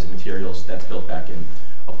 Supplies and materials, that's built back in.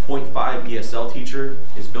 A 0.5 ESL teacher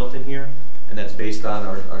is built in here, and that's based on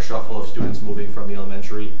our shuffle of students moving from the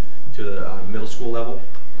elementary to the middle school level.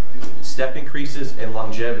 Step increases and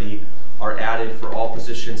longevity are added for all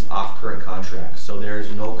positions off current contracts. So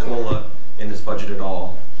there's no COLA in this budget at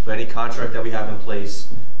all. But any contract that we have in place,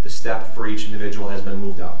 the step for each individual has been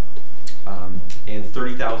moved up. And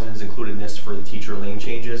 30,000 is included in this for the teacher lane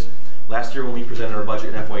changes. Last year when we presented our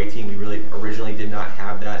budget in FY18, we really originally did not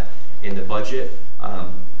have that in the budget.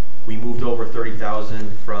 We moved over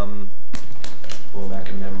 30,000 from, going back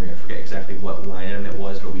in memory, I forget exactly what line item it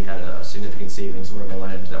was, but we had a significant savings in one of our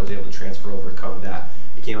line items that was able to transfer over to cover that.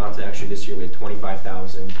 It came out to actually this year we had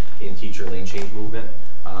 25,000 in teacher lane change movement.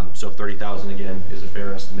 So 30,000 again is a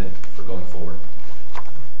fair estimate for going forward.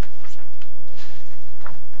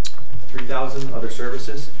 3,000 other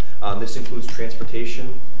services. This includes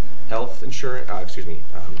transportation, health insurance,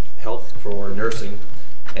 health for nursing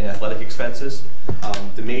and athletic expenses.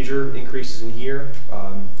 The major increases in here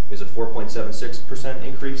is a 4.76%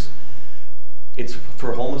 increase. It's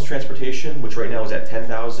for homeless transportation, which right now is at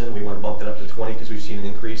 10,000. We want to bump that up to 20 because we've seen an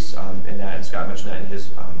increase in that, and Scott mentioned that in his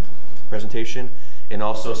presentation. And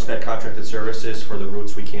also sped contracted services for the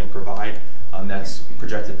routes we can't provide. That's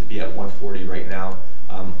projected to be at 140 right now.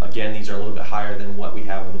 Again, these are a little bit higher than what we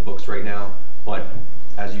have on the books right now, but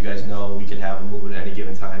as you guys know, we can have a movement at any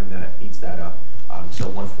given time that eats that up. So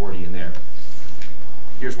 140 in there.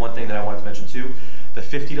 Here's one thing that I wanted to mention too. The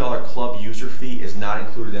 $50 club user fee is not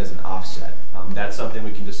included as an offset. That's something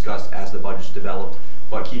we can discuss as the budget's developed,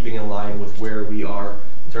 but keeping in line with where we are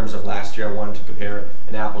in terms of last year, I wanted to compare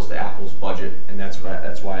an apples to apples budget, and that's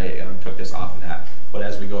why I took this off of that. But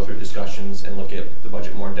as we go through discussions and look at the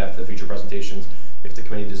budget more in depth in future presentations, if the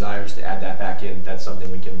committee desires to add that back in, that's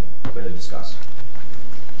something we can clearly discuss.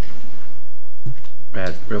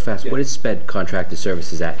 Brad, real fast, Yeah. what is sped contracted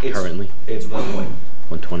services at currently? It's 120.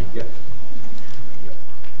 120? Yep.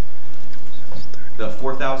 The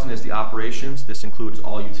 4,000 is the operations. This includes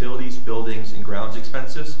all utilities, buildings, and grounds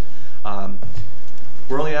expenses.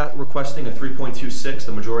 We're only requesting a 3.26.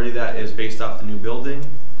 The majority of that is based off the new building.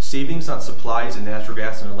 Savings on supplies and natural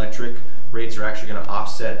gas and electric rates are actually going to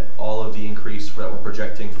offset all of the increase that we're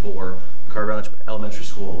projecting for Carver Elementary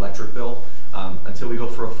School electric bill. Until we go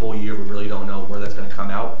for a full year, we really don't know where that's going to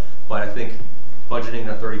come out. But I think budgeting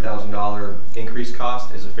a $30,000 increase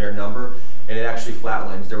cost is a fair number, and it actually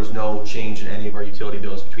flatlines. There was no change in any of our utility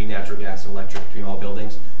bills between natural gas and electric between all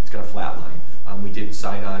buildings. It's going to flatline. We did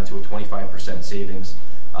sign on to a 25% savings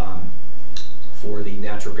for the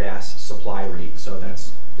natural gas supply rate, so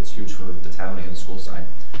it's huge for the town and the school side.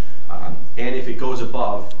 And if it goes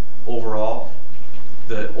above overall,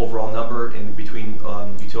 the overall number in between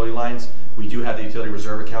utility lines, we do have the utility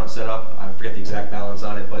reserve account set up. I forget the exact balance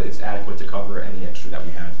on it, but it's adequate to cover any extra that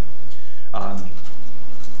we had.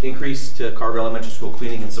 Increase to Carver Elementary School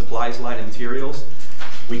cleaning and supplies line and materials.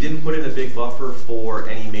 We didn't put in a big buffer for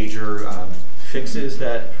any major fixes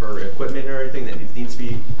that for equipment or anything that needs to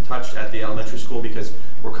be touched at the elementary school because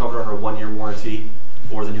we're covered under a 1-year warranty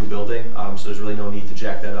for the new building. So there's really no need to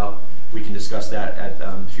jack that up. We can discuss that at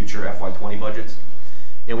future FY20 budgets.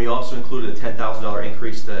 And we also included a $10,000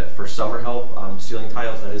 increase for summer help, ceiling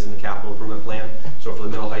tiles that is in the capital improvement plan. So for the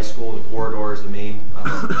middle high school, the corridors, the main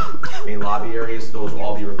lobby areas, those will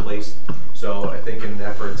all be replaced. So I think in an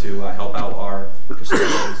effort to help out our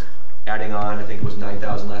custodians, adding on, I think it was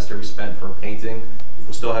 $9,000 last year we spent for painting.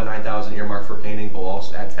 We'll still have $9,000 earmarked for painting, but we'll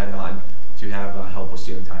also add 10 on to have help with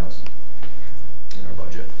ceiling tiles in our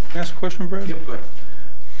budget. Can I ask a question, Brad? Yep, go ahead.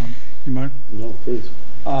 You mind? No, please.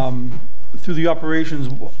 Through the operations,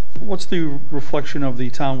 what's the reflection of the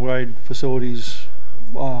town-wide facilities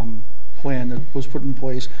plan that was put in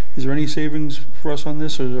place? Is there any savings for us on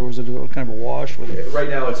this, or was it kind of a wash? Right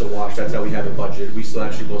now it's a wash. That's how we have it budgeted. We still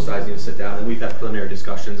actually both sides need to sit down, and we've had preliminary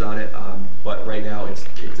discussions on it. But right now it's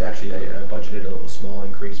actually a budgeted a little small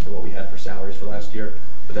increase for what we had for salaries for last year.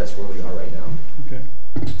 But that's where we are right now. Okay.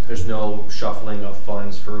 There's no shuffling of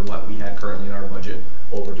funds for what we had currently in our budget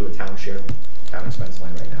over to a town expense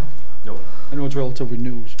line right now. Nope. I know it's relatively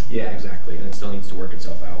new. So. Yeah, exactly, and it still needs to work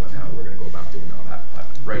itself out and how we're going to go about doing all that. But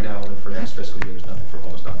right now, and for next fiscal year, there's nothing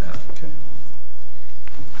proposed on that. Okay.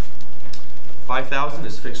 5,000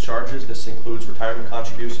 is fixed charges. This includes retirement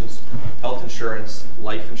contributions, health insurance,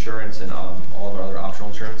 life insurance, and all of our other optional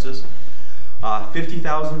insurances.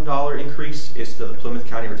 $50,000 increase is to the Plymouth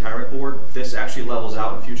County Retirement Board. This actually levels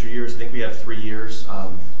out in future years. I think we have 3 years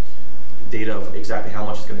data of exactly how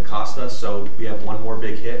much it's going to cost us. So we have one more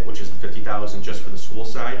big hit, which is the $50,000 just for the school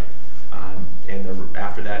side, and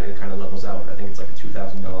after that it kind of levels out. I think it's like a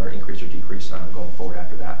 $2,000 increase or decrease going forward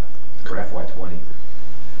after that for FY20.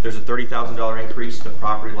 There's a $30,000 increase to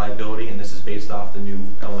property liability, and this is based off the new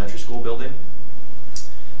elementary school building.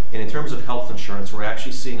 And in terms of health insurance, we're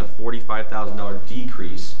actually seeing a $45,000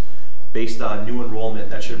 decrease based on new enrollment.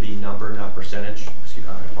 That should be number, not percentage. Excuse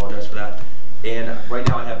me, I apologize for that. And right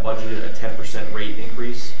now I have budgeted a 10% rate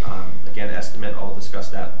increase. Again, estimate, I'll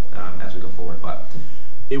discuss that as we go forward. But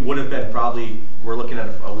it would have been probably, we're looking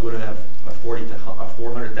at, we would have a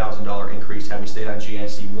 $400,000 increase had we stayed on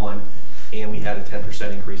GIC 1 and we had a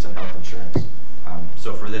 10% increase on health insurance.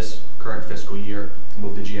 So for this current fiscal year, to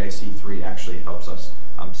move to GIC 3 actually helps us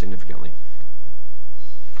significantly.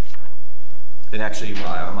 And actually,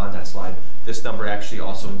 while I'm on that slide, this number actually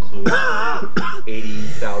also includes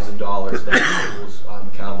 $80,000 that the school's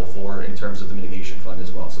accountable for in terms of the mitigation fund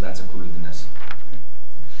as well. So that's included in this.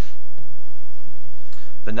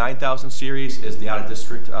 The 9,000 series is the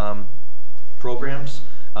out-of-district programs.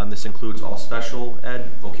 This includes all special ed,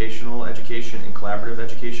 vocational education, and collaborative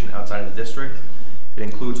education outside of the district. It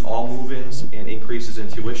includes all move-ins and increases in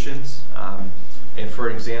tuitions. And for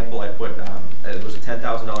an example, I put, it was a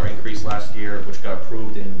 $10,000 increase last year, which got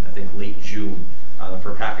approved in, I think, late June.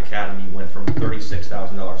 For Pack Academy, went from $36,000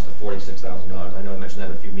 to $46,000. I know I mentioned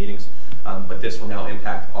that in a few meetings, but this will now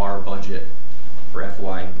impact our budget for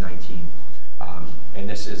FY19. And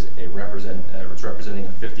this is it's representing a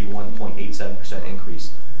 51.87%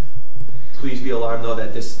 increase. Please be alarmed, though,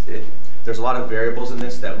 that there's a lot of variables in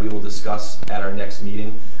this that we will discuss at our next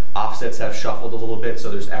meeting. Offsets have shuffled a little bit,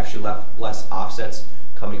 so there's actually less offsets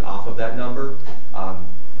coming off of that number.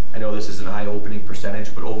 I know this is an eye-opening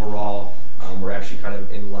percentage, but overall, we're actually kind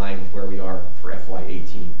of in line with where we are for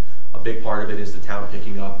FY18. A big part of it is the town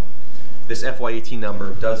picking up. This FY18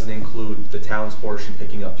 number doesn't include the town's portion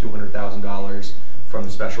picking up $200,000 from the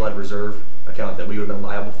special ed reserve account that we would have been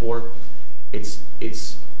liable for. It's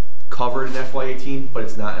covered in FY18, but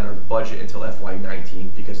it's not in our budget until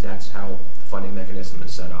FY19 because that's how the funding mechanism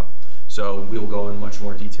is set up. So we will go in much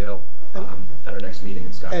more detail at our next meeting.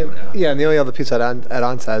 And Scott, yeah, and the only other piece I'd add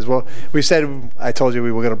on to that is, well, we said, I told you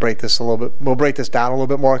we were going to break this a little bit. We'll break this down a little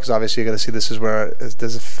bit more because obviously you're going to see this is where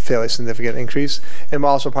there's a fairly significant increase. And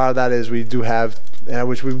also part of that is we do have,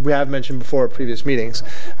 which we have mentioned before at previous meetings,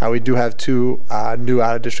 we do have 2 new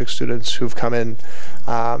out-of-district students who've come in,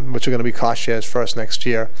 which are going to be cost shares for us next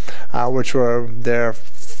year, which were their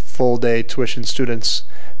full-day tuition students.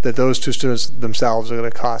 That those 2 students themselves are going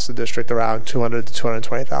to cost the district around $200,000 to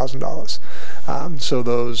 $220,000. So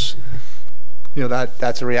those,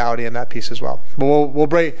 that's a reality in that piece as well. But we'll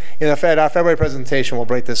break in our February presentation. We'll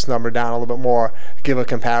break this number down a little bit more, give a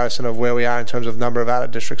comparison of where we are in terms of number of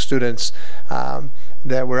out-of-district students.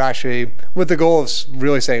 That we're actually, with the goal of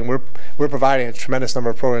really saying we're providing a tremendous number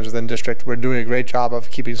of programs within district. We're doing a great job of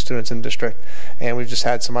keeping students in district, and we've just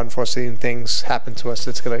had some unforeseen things happen to us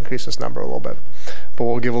that's going to increase this number a little bit. But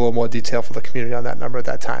we'll give a little more detail for the community on that number at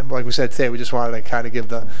that time. But like we said today, we just wanted to kind of give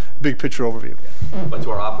the big picture overview. But to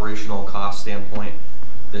our operational cost standpoint,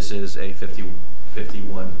 this is a 52%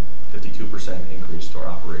 increase to our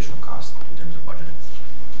operational cost in terms of budgeting.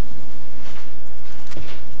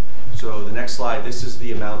 So the next slide, this is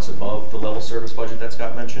the amounts above the level service budget that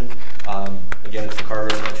Scott mentioned. Again, it's the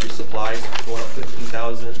Carver Elementary supplies going up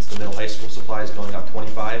 $15,000. It's the middle high school supplies going up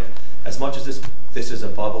 $25,000. As much as this is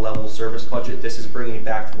above a level service budget, this is bringing it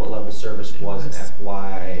back to what level service was in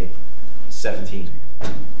FY17.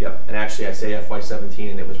 Yep, and actually I say FY17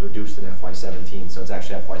 and it was reduced in FY17, so it's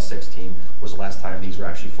actually FY16 was the last time these were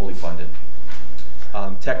actually fully funded.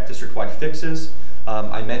 Tech district-wide fixes.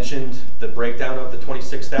 I mentioned the breakdown of the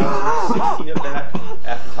 $26,000. 16 of that,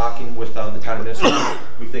 after talking with the town administrator,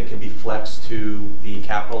 we think can be flexed to the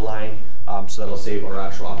capital line, so that'll save our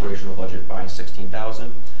actual operational budget by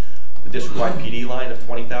 $16,000. The district-wide PD line of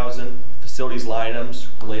 $20,000. Facilities line items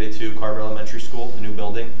related to Carver Elementary School, the new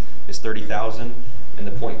building, is $30,000, and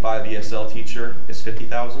the .5 ESL teacher is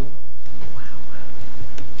 $50,000.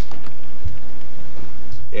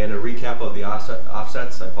 And a recap of the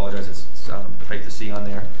offsets. I apologize, it's tight to see on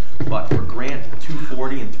there. But for grant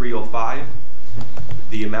 240 and 305,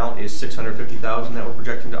 the amount is $650,000 that we're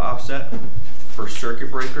projecting to offset. For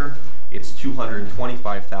circuit breaker, it's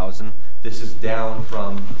 $225,000. This is down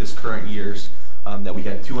from this current year's that we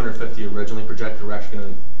had 250 originally projected. We're actually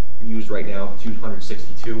going to use right now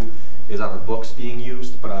 262 is on our books being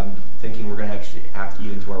used, but I'm thinking we're going to actually have to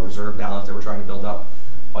eat into our reserve balance that we're trying to build up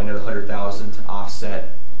by another $100,000 to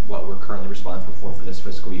offset what we're currently responsible for this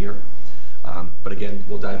fiscal year. But again,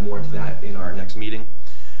 we'll dive more into that in our next meeting.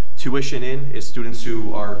 Tuition in is students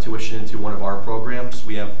who are tuition into one of our programs.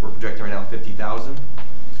 We're projecting right now $50,000.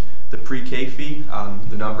 The pre-K fee,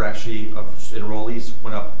 the number actually of enrollees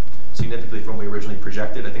went up significantly from what we originally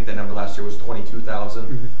projected. I think that number last year was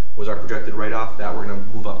 22,000 was our projected write-off. That we're going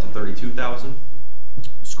to move up to 32,000.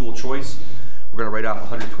 School choice, we're going to write off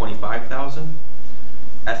 125,000.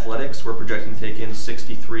 Athletics, we're projecting to take in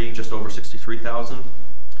just over 63,000.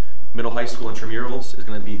 Middle high school intramurals is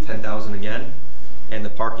going to be 10,000 again, and the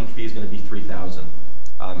parking fee is going to be 3,000.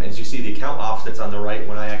 As you see, the account offsets on the right,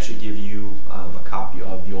 when I actually give you a copy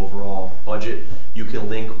of the overall budget, you can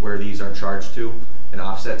link where these are charged to and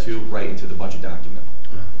offset to right into the budget document.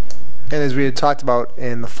 And as we had talked about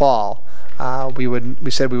in the fall,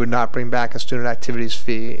 we said we would not bring back a student activities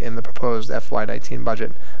fee in the proposed FY19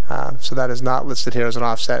 budget. So that is not listed here as an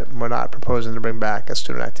offset. We're not proposing to bring back a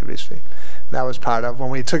student activities fee. That was part of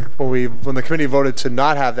when the committee voted to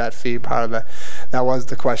not have that fee. Part of that was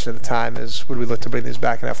the question at the time: is would we look to bring these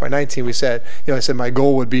back in FY19? We said, I said my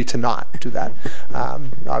goal would be to not do that.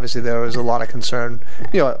 Obviously, there was a lot of concern.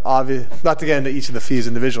 Not to get into each of the fees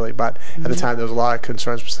individually, but at the time there was a lot of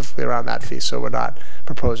concern specifically around that fee. So we're not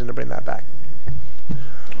proposing to bring that back.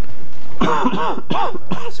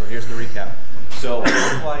 So here's the recap. So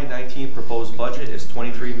FY19 proposed budget is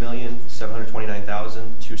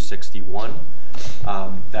 $23,729,261.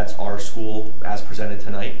 That's our school as presented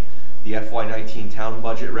tonight. The FY19 town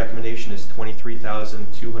budget recommendation is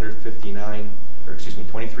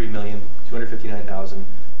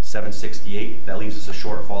 $23,259,768. That leaves us a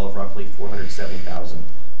shortfall of roughly $470,000.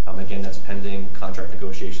 Again, that's pending contract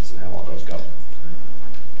negotiations and how all those go.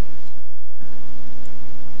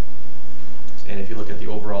 And if you look at the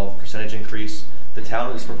overall percentage increase, the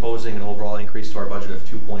town is proposing an overall increase to our budget of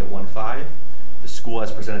 2.15. The school as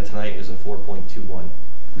presented tonight is a 4.21%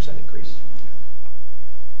 increase.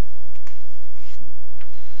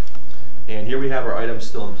 And here we have our items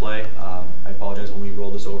still in play. I apologize, when we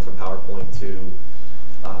rolled this over from PowerPoint to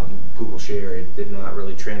Google Share, it did not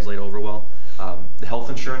really translate over well. The health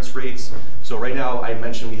insurance rates. So right now, I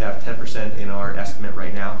mentioned we have 10% in our estimate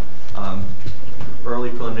right now.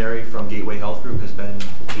 Early preliminary from Gateway Health Group has been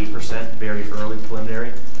 8%, very early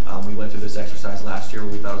preliminary. We went through this exercise last year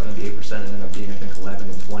where we thought it was going to be 8% and ended up being, I think, 11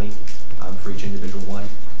 and 20 for each individual one.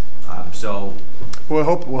 So we're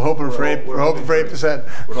hoping for 8%. We're hoping for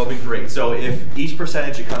 8%. We're hoping for 8. So if each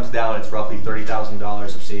percentage it comes down, it's roughly $30,000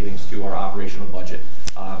 of savings to our operational budget.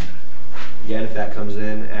 Again, if that comes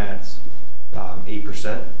in at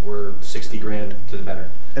 8%, we're 60 grand to the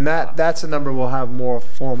better. And that's a number we'll have more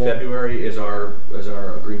formal. February is our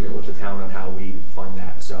agreement with the town on how we fund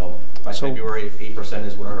that. So by February, if 8%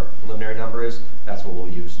 is what our preliminary number is, that's what we'll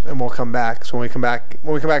use. And we'll come back. So when we come back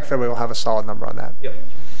in February, we'll have a solid number on that. Yep.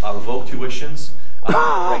 Revoke tuitions.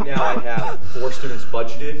 Right now, I have 4 students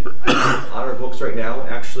budgeted on our books right now.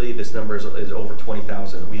 Actually, this number is over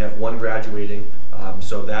 20,000. We have 1 graduating,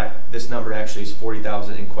 so this number actually is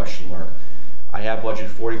 40,000 in question mark. I have budgeted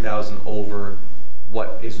 40,000 over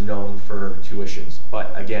what is known for tuitions.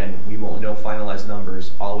 But again, we won't know finalized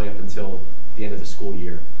numbers all the way up until the end of the school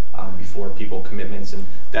year before people commitments. And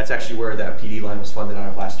that's actually where that PD line was funded out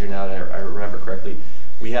of last year now that I remember correctly.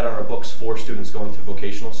 We had on our books 4 students going to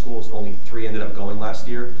vocational schools. Only 3 ended up going last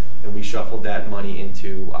year. And we shuffled that money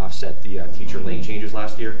into offset the teacher lane changes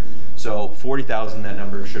last year. So 40,000, that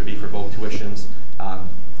number should be for both tuitions.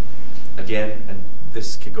 Again, and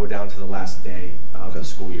this could go down to the last day of the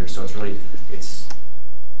school year. So it's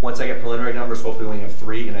once I get preliminary numbers, hopefully we only have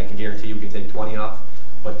 3, and I can guarantee you we can take 20 off.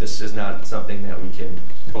 But this is not something that we can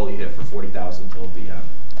totally hit for 40,000 until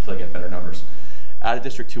I get better numbers. Out of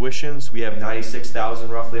district tuitions, we have 96,000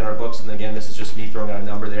 roughly on our books, and again, this is just me throwing out a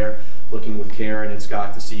number there, looking with Karen and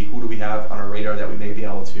Scott to see who do we have on our radar that we may be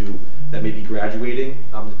able to, that may be graduating,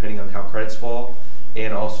 depending on how credits fall,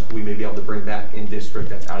 and also who we may be able to bring back in district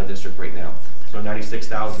that's out of district right now. So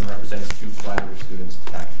 96,000 represents 2 Flagler students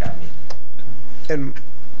at Academy.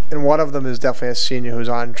 And one of them is definitely a senior who's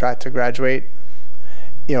on track to graduate.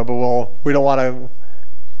 But we don't want to.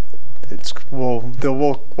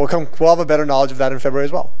 We'll have a better knowledge of that in February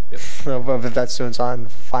as well. Yep. If that student's on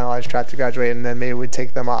finalized track to graduate, and then maybe we'd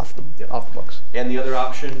take them off the books. And the other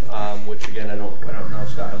option, which again I don't know,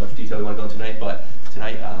 Scott, how much detail you want to go into tonight,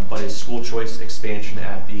 but is school choice expansion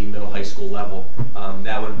at the middle high school level.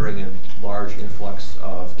 That would bring in large influx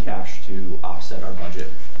of cash to offset our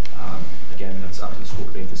budget. Again, that's up to the school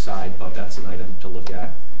committee to decide, but that's an item to look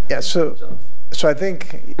at. Yeah. So I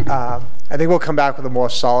think we'll come back with a more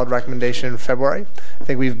solid recommendation in February. I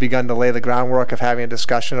think we've begun to lay the groundwork of having a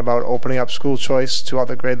discussion about opening up school choice to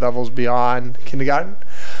other grade levels beyond kindergarten.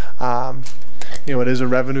 It is a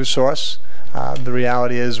revenue source. The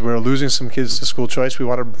reality is we're losing some kids to school choice. We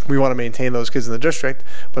want to maintain those kids in the district,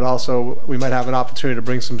 but also we might have an opportunity to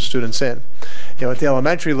bring some students in. At the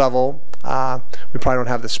elementary level, we probably don't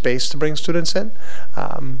have the space to bring students in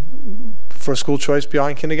for school choice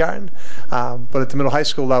beyond kindergarten. But at the middle high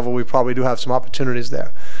school level, we probably do have some opportunities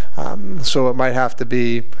there. So it might have to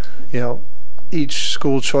be, each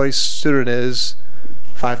school choice student is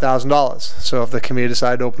 $5,000. So if the committee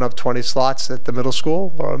decided to open up 20 slots at the middle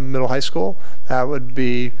school or middle high school, that would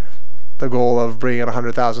be the goal of bringing in a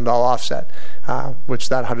 $100,000 offset, which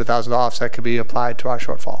that $100,000 offset could be applied to our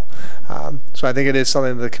shortfall. So I think it is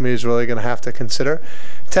something that the committee is really going to have to consider.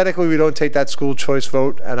 Technically, we don't take that school choice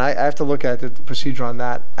vote, and I have to look at the procedure on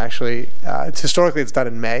that. Actually, historically, it's done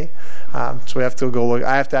in May, so we have to go look.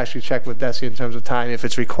 I have to actually check with Desi in terms of time if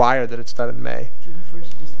it's required that it's done in May. June 1st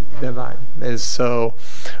is the deadline. Is so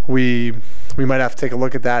we we might have to take a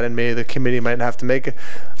look at that, and maybe the committee might have to make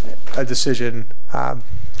a decision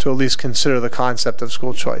to at least consider the concept of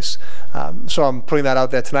school choice. So I'm putting that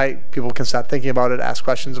out there tonight. People can start thinking about it, ask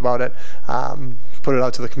questions about it, put it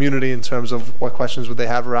out to the community in terms of what questions would they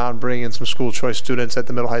have around bringing in some school choice students at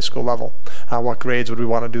the middle high school level. What grades would we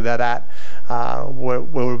want to do that at? What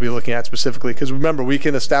would we be looking at specifically? Because remember, we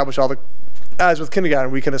can establish all the, as with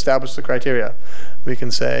kindergarten, we can establish the criteria. We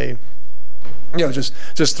can say, you know,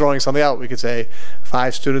 just throwing something out, we could say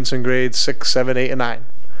 5 students in grades 6, 7, 8, and 9.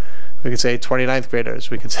 We could say 29th graders.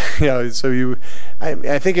 We could say, you know, so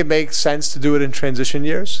I think it makes sense to do it in transition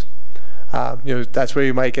years. You know, that's where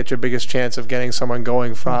you might get your biggest chance of getting someone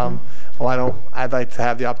going from, well, I'd like to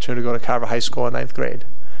have the opportunity to go to Carver High School in 9th grade.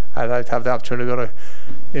 I'd like to have the opportunity to go to,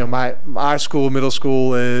 you know, our school, middle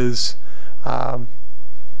school is,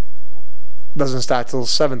 doesn't start till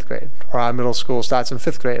 7th grade, or our middle school starts in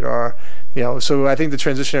 5th grade, or, you know, so I think the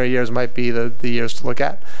transitionary years might be the years to look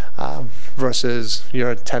at versus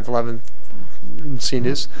your 10th, 11th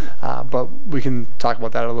seniors. But we can talk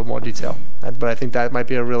about that in a little more detail. But I think that might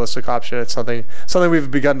be a realistic option. It's something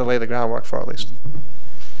we've begun to lay the groundwork for, at least.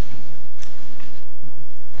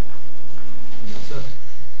 That's it.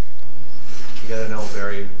 You got to know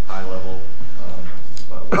very high level.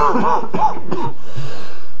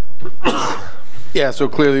 Yeah, so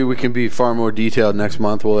clearly we can be far more detailed next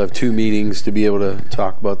month. We'll have 2 meetings to be able to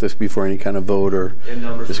talk about this before any kind of vote or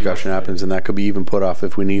discussion happens, and that could be even put off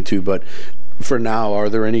if we need to. But for now, are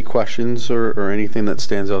there any questions or anything that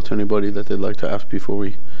stands out to anybody that they'd like to ask before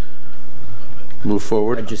we move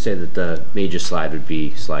forward? I'd just say that the major slide would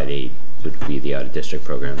be slide 8, would be the out-of-district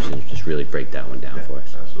programs, and just really break that one down for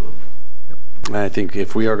us. Absolutely. And I think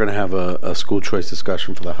if we are going to have a school choice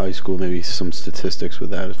discussion for the high school, maybe some statistics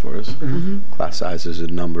with that as far as class sizes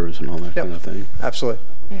and numbers and all that kind of thing. Absolutely.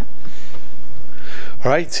 Yeah.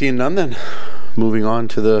 All right, seeing none then. Moving on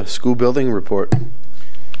to the school building report.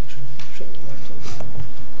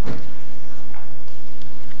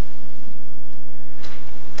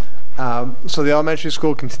 So the elementary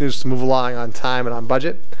school continues to move along on time and on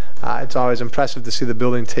budget. It's always impressive to see the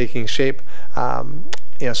building taking shape.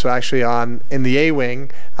 You know, so actually in the A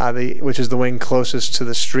wing, which is the wing closest to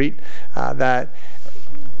the street,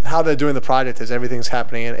 how they're doing the project is everything's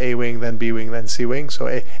happening in A wing, then B wing, then C wing.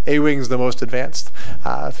 So A wing is the most advanced.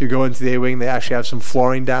 If you go into the A wing, they actually have some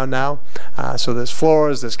flooring down now. So there's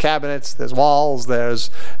floors, there's cabinets, there's walls,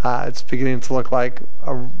 it's beginning to look like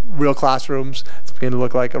real classrooms. It's beginning to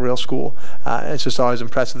look like a real school. It's just always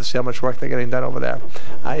impressive to see how much work they're getting done over there.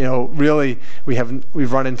 You know, really,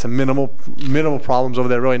 we've run into minimal problems over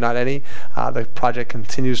there, really not any. The project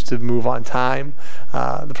continues to move on time.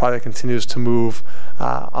 The project continues to move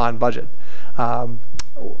on budget.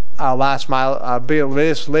 Our latest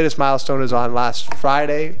milestone is on last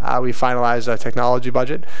Friday. We finalized our technology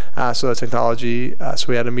budget. So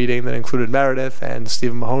we had a meeting that included Meredith and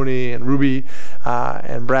Stephen Mahoney and Ruby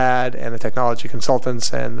and Brad and the technology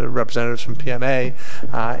consultants and the representatives from PMA,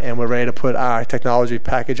 and we're ready to put our technology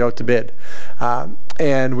package out to bid.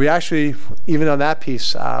 And we actually, even on that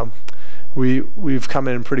piece, we've come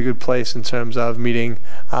in a pretty good place in terms of meeting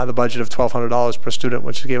the budget of $1,200 per student,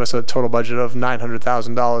 which gave us a total budget of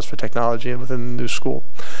 $900,000 for technology within the new school.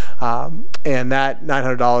 And that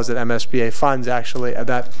 $900 that MSBA funds, actually, that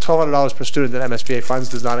 $1,200 per student that MSBA funds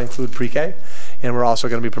does not include pre-K. And we're also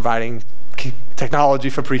going to be providing technology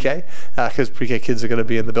for pre-K because pre-K kids are going to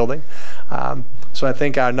be in the building. So I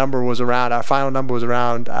think our final number was around our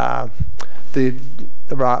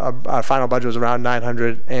final budget was around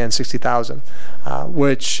 $960,000,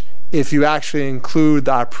 which, if you actually include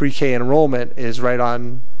our pre-K enrollment, is right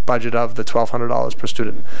on budget of the $1,200 per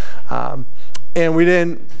student. And we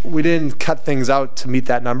didn't cut things out to meet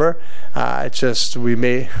that number. It's just we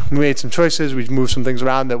made some choices. We moved some things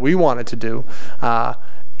around that we wanted to do.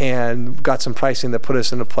 And got some pricing that put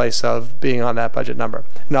us in a place of being on that budget number.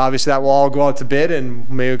 Now, obviously, that will all go out to bid, and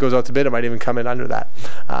maybe it goes out to bid, it might even come in under that.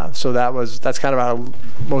 So that's kind of our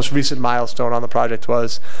most recent milestone on the project,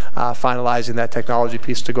 was finalizing that technology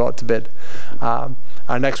piece to go out to bid.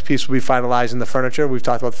 Our next piece will be finalizing the furniture. We've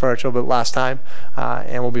talked about the furniture a bit last time,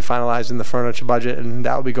 and we'll be finalizing the furniture budget, and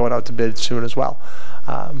that will be going out to bid soon as well.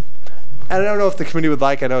 And I don't know if the committee would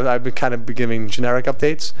like, I know I've been kind of giving generic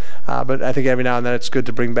updates, but I think every now and then it's good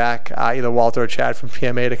to bring back either Walter or Chad from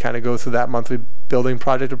PMA to kind of go through that monthly building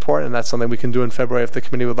project report, and that's something we can do in February if the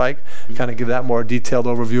committee would like, kind of give that more detailed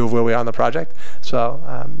overview of where we are on the project. So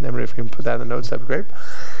if we can put that in the notes, that'd be great.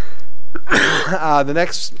 The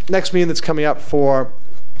next meeting that's coming up for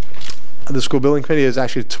the school building committee is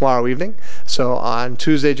actually tomorrow evening. So on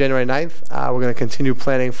Tuesday, January 9th, we're going to continue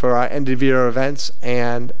planning for our end of year events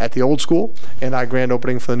and at the old school and our grand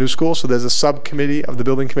opening for the new school. So there's a subcommittee of the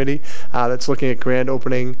building committee that's looking at grand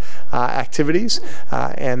opening activities,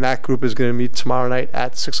 and that group is going to meet tomorrow night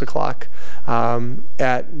at 6 o'clock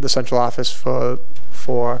at the central office for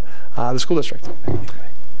the school district.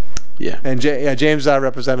 Yeah. And James is our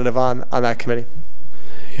representative on that committee.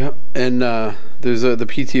 Yep. And there's the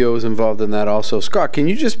PTO is involved in that also. Scott, can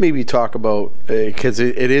you just maybe talk about, because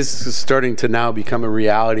it is starting to now become a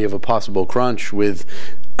reality of a possible crunch with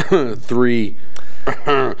 3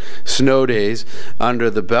 snow days under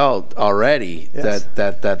the belt already. Yes.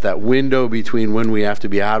 That window between when we have to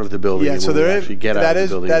be out of the building and when we actually get out of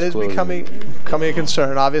the building that is becoming a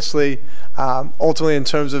concern. Obviously, ultimately, in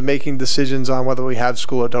terms of making decisions on whether we have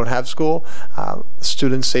school or don't have school,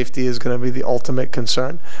 student safety is going to be the ultimate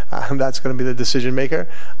concern. That's going to be the decision maker.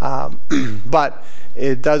 But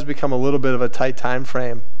it does become a little bit of a tight time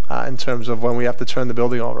frame in terms of when we have to turn the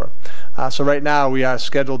building over. So right now we are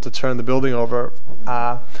scheduled to turn the building over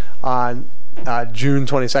on June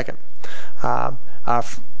 22nd.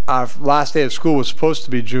 Our last day of school was supposed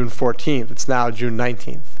to be June 14th. It's now June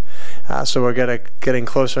 19th. So we're getting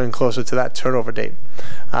closer and closer to that turnover date.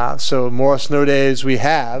 So more snow days we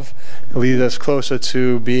have lead us closer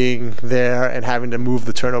to being there and having to move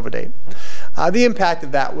the turnover date. The impact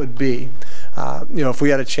of that would be, if we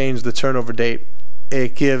had to change the turnover date,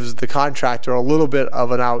 it gives the contractor a little bit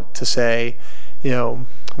of an out to say,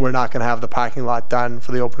 we're not going to have the parking lot done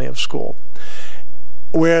for the opening of school.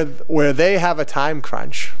 Where they have a time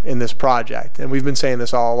crunch in this project, and we've been saying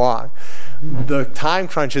this all along, the time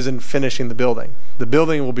crunch isn't finishing the building. The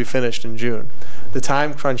building will be finished in June. The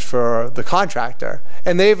time crunch for the contractor,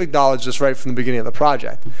 and they've acknowledged this right from the beginning of the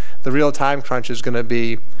project, the real time crunch is going to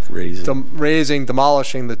be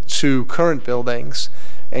demolishing the 2 current buildings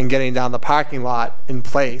and getting down the parking lot in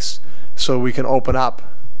place so we can open up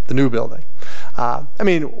the new building.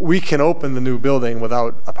 We can open the new building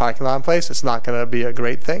without a parking lot in place. It's not going to be a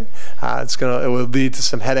great thing. It will lead to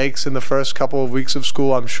some headaches in the first couple of weeks of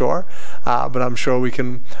school, I'm sure. But I'm sure we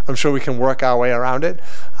can work our way around it.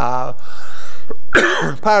 Part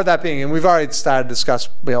of that being, and we've already started to discuss,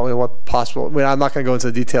 what possible. I'm not going to go into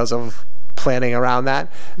the details of planning around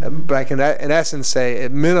that, but I can, in essence, say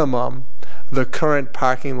at minimum, the current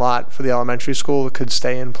parking lot for the elementary school could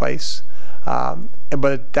stay in place.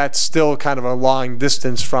 But that's still kind of a long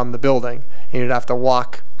distance from the building, and you'd have to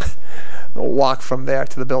walk from there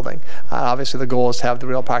to the building. Obviously, the goal is to have the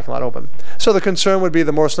real parking lot open. So the concern would be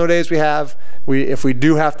the more snow days we have, if we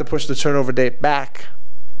do have to push the turnover date back,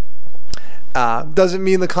 doesn't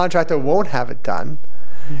mean the contractor won't have it done.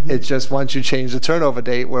 It's just once you change the turnover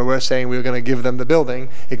date, where we're saying we're going to give them the building,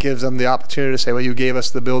 it gives them the opportunity to say, well, you gave us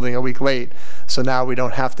the building a week late, so now we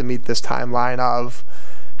don't have to meet this timeline of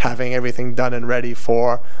having everything done and ready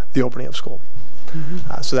for the opening of school.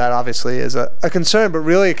 So that obviously is a concern, but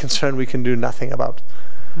really a concern we can do nothing about,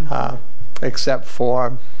 except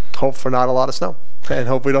for hope for not a lot of snow, and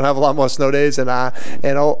hope we don't have a lot more snow days. And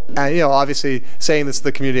obviously saying this to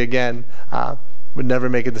the community again, would never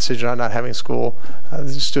make a decision on not having school.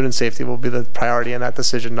 Student safety will be the priority in that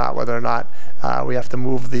decision, not whether or not we have to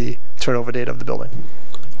move the turnover date of the building.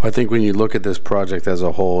 I think when you look at this project as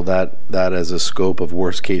a whole, that as a scope of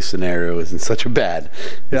worst case scenario isn't such a bad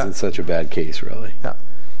case, really.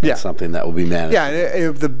 It's something that will be managed.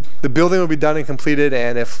 Yeah, the building will be done and completed,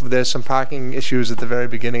 and if there's some parking issues at the very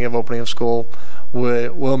beginning of opening of school,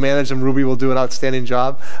 we'll manage them. Ruby will do an outstanding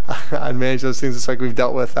job on manage those things. It's like we've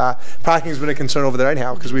dealt with. Parking's been a concern over there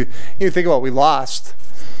anyhow, because you think about, we lost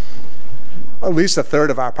at least a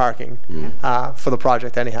third of our parking for the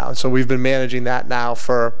project anyhow. So we've been managing that now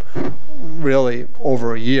for really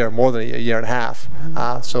over a year, more than a year and a half.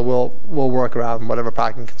 So we'll work around whatever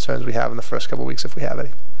parking concerns we have in the first couple of weeks if we have any.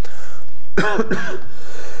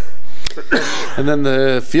 And then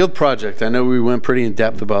the field project, I know we went pretty in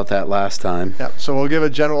depth about that last time. Yep. So we'll give a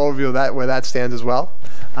general overview of that, where that stands as well.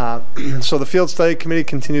 So the field study committee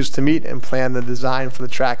continues to meet and plan the design for the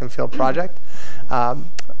track and field project.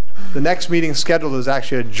 The next meeting scheduled is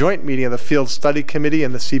actually a joint meeting of the Field Study Committee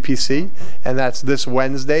and the CPC, and that's this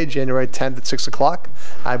Wednesday, January 10th at 6 o'clock.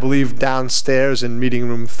 I believe downstairs in meeting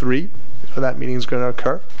room 3, where that meeting is going to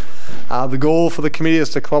occur. The goal for the committee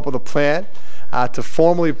is to come up with a plan to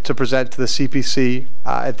formally present to the CPC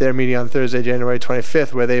at their meeting on Thursday, January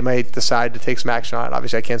 25th, where they might decide to take some action on it.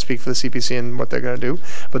 Obviously, I can't speak for the CPC and what they're going to do,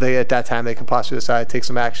 but at that time they can possibly decide to take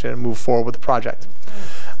some action and move forward with the project.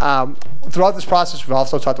 Throughout this process, we've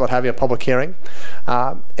also talked about having a public hearing,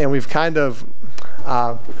 and we've kind of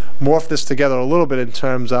morph this together a little bit in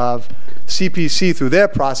terms of CPC through their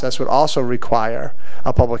process would also require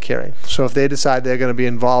a public hearing. So if they decide they're going to be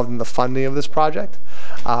involved in the funding of this project,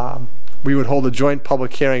 we would hold a joint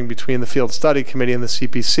public hearing between the Field Study Committee and the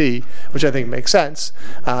CPC, which I think makes sense,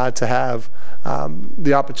 to have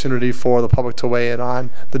the opportunity for the public to weigh in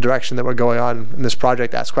on the direction that we're going on in this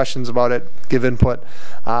project, ask questions about it, give input.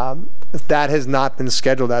 That has not been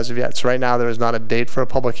scheduled as of yet. So right now there is not a date for a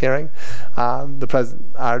public hearing. The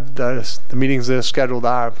meetings that are scheduled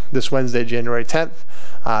are this Wednesday, January 10th,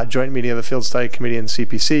 joint meeting of the Field Study Committee and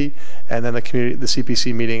CPC, and then the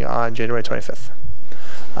CPC meeting on January 25th.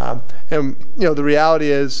 And the reality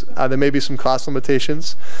is there may be some cost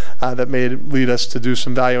limitations that may lead us to do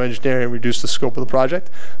some value engineering and reduce the scope of the project.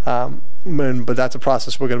 But that's a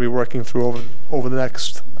process we're going to be working through over the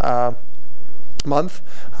next month.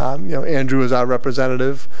 Andrew is our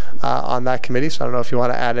representative on that committee, so I don't know if you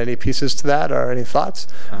want to add any pieces to that or any thoughts,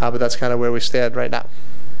 but that's kind of where we stand right now.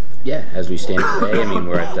 Yeah, as we stand today, I mean,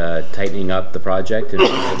 we're at tightening up the project and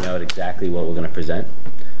figuring out exactly what we're going to present.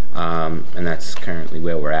 And that's currently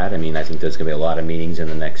where we're at. I mean, I think there's going to be a lot of meetings in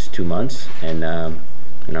the next 2 months, and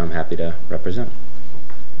I'm happy to represent.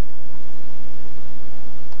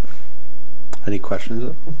 Any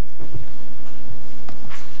questions?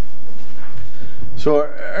 So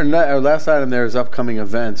our last item there is upcoming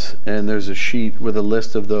events, and there's a sheet with a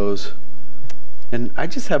list of those. And I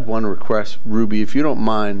just have one request, Ruby, if you don't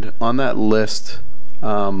mind, on that list,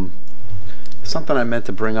 something I meant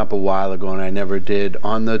to bring up a while ago and I never did.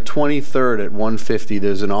 On the 23rd at 1:50,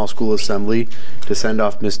 there's an all-school assembly to send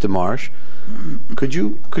off Ms. DeMarche. Could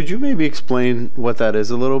you maybe explain what that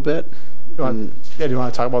is a little bit? Do you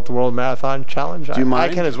want to talk about the World Marathon Challenge? Do you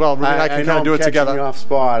mind? I can as well. Ruby and I can kind of do it together. You off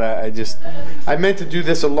spot. I meant to do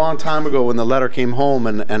this a long time ago when the letter came home,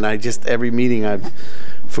 and I just every meeting I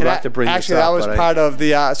forgot to bring this up. Actually, that was part of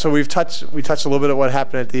the. So we touched a little bit of what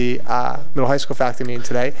happened at the middle high school faculty meeting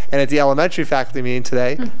today, and at the elementary faculty meeting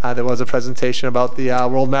today, there was a presentation about the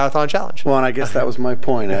World Marathon Challenge. Well, and I guess that was my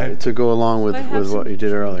point to go along with what you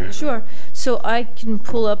did earlier. Sure. So I can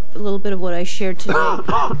pull up a little bit of what I shared today,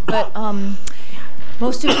 but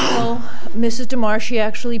most of you know Mrs. DeMarche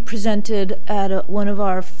actually presented at one of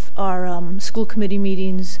our school committee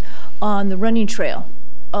meetings on the running trail.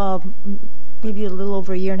 Maybe a little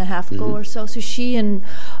over a year and a half ago or so. So she and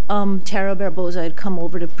Tara Barboza had come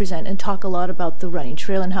over to present and talk a lot about the running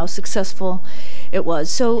trail and how successful it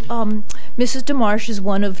was. So Mrs. DeMarche is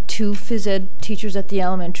one of 2 phys ed teachers at the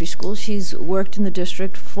elementary school. She's worked in the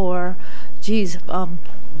district for,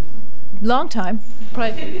 long time,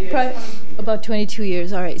 probably about 22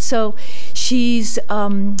 years. All right. So she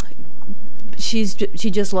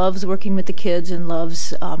just loves working with the kids and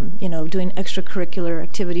loves, doing extracurricular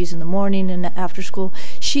activities in the morning and after school.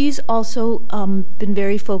 She's also been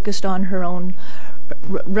very focused on her own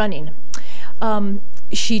running.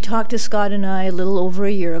 She talked to Scott and I a little over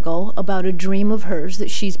a year ago about a dream of hers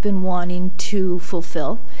that she's been wanting to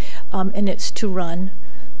fulfill, and it's to run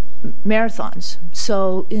marathons.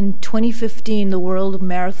 So in 2015, the World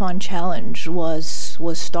Marathon Challenge was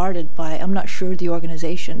started by, I'm not sure the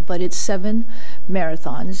organization, but it's 7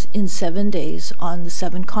 marathons in 7 days on the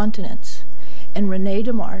 7 continents. And Renee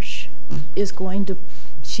DeMarche is going to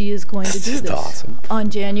do this. Awesome. On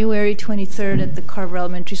January 23rd at the Carver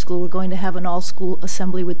Elementary School, we're going to have an all-school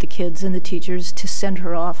assembly with the kids and the teachers to send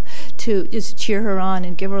her off, to just cheer her on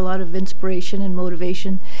and give her a lot of inspiration and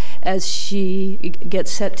motivation as she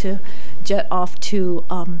gets set to jet off to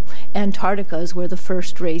Antarctica, is where the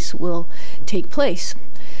first race will take place.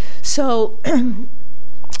 So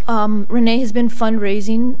Renee has been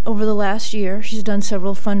fundraising over the last year. She's done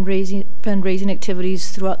several fundraising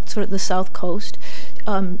activities throughout sort of the South Coast.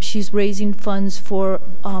 She's raising funds for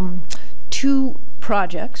 2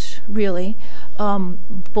 projects, really.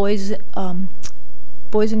 Boys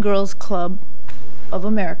and Girls Club of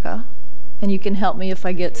America, and you can help me if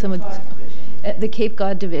I get some of the Cape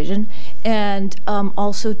Cod Division, and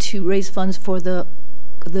also to raise funds for the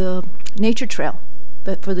nature trail,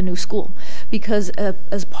 but for the new school, because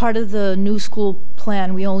as part of the new school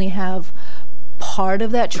plan, we only have part of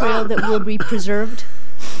that trail that will be preserved,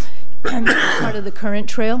 part of the current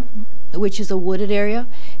trail, which is a wooded area,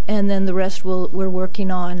 and then the rest we're working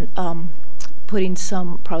on putting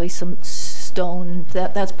probably some stone.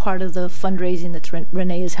 That's part of the fundraising that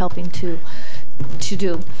Renee is helping to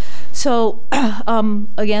do. So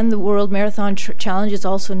again, the World Marathon Challenge is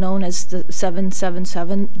also known as the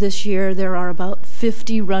 777. This year there are about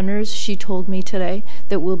 50 runners, she told me today,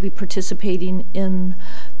 that will be participating in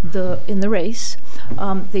the race.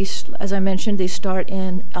 As I mentioned, they start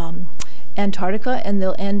in Antarctica and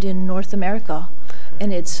they'll end in North America.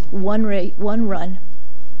 and it's one run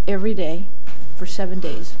every day for 7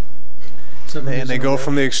 days. Seven And days they in a go row.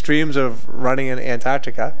 from the extremes of running in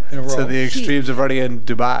Antarctica In a to row. the extremes of running in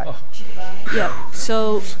Dubai. Oh. Yeah,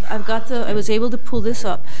 so I was able to pull this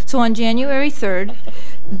up. So on January 3rd,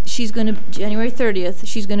 January 30th,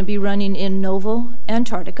 she's going to be running in Novo,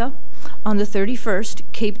 Antarctica. On the 31st,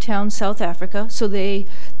 Cape Town, South Africa. So they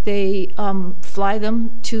fly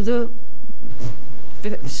them to the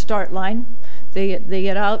start line. They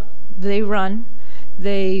get out, they run,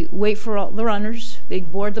 they wait for all the runners, they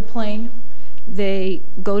board the plane, they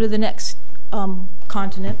go to the next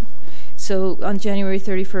continent. So on January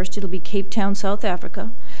 31st, it'll be Cape Town, South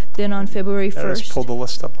Africa. Then on February I just 1st, pulled the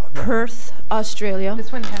list up on that. Perth, Australia.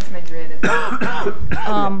 This one has Madrid.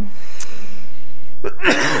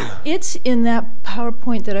 It's in that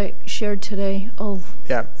PowerPoint that I shared today. Oh,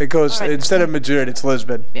 Yeah, it goes, All right. instead of Madrid, it's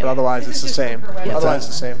Lisbon, Yeah. but otherwise it's the same. Otherwise it's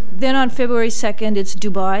the same. then on February 2nd, it's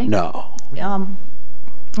Dubai. No.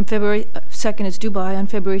 On February 2nd, it's Dubai. On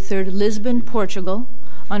February 3rd, Lisbon, Portugal.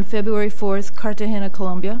 On February 4th, Cartagena,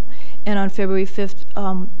 Colombia. And on February 5th,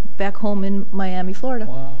 back home in Miami, Florida.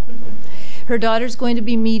 Wow. Her daughter's going to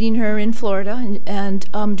be meeting her in Florida, and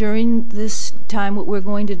during this time, what we're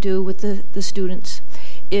going to do with the students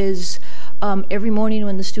is every morning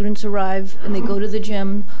when the students arrive and they go to the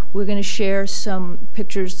gym, we're going to share some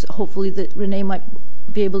pictures, hopefully that Renee might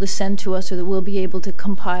be able to send to us or that we'll be able to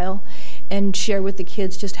compile and share with the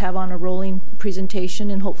kids, just have on a rolling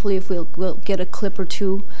presentation, and hopefully if we'll get a clip or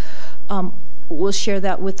two, we'll share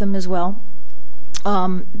that with them as well.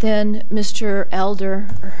 Then Mr. Elder,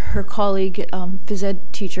 her colleague, phys ed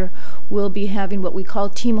teacher, will be having what we call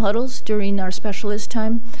team huddles during our specialist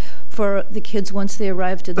time for the kids once they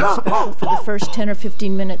arrive to the special for the first 10 or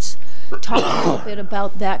 15 minutes. Talk a little bit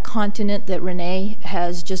about that continent that Renee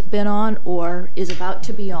has just been on or is about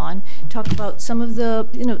to be on. Talk about some of the,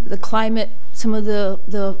 the climate, some of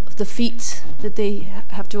the feats that they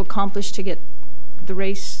have to accomplish to get the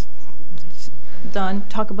race done.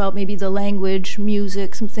 Talk about maybe the language,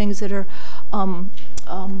 music, some things that are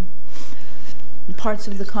parts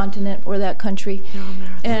of the continent or that country,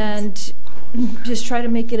 and just try to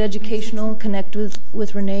make it educational, connect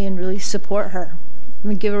with Renee, and really support her.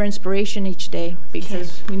 And give her inspiration each day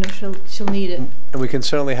because she'll need it. And we can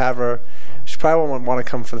certainly have her. She probably won't want to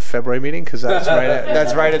come for the February meeting because that's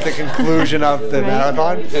right at the conclusion of the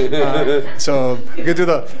marathon. So we could do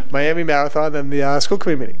the Miami Marathon and the school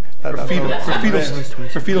committee meeting.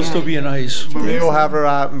 Her feet will still be in ice. Maybe we'll have her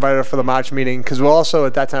invite her for the March meeting because we'll also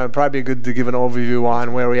at that time it'd probably be good to give an overview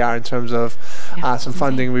on where we are in terms of some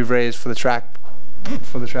funding we've raised for the track,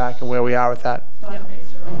 and where we are with that.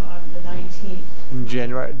 In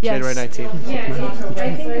January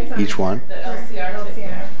 19th. Each one?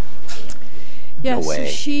 Yes, No way.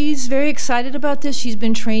 she's very excited about this. She's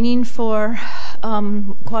been training for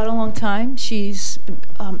quite a long time. She's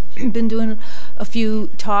been doing a few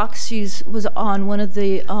talks. Was on one of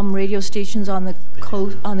the radio stations on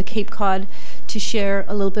the Cape Cod to share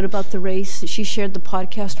a little bit about the race. She shared the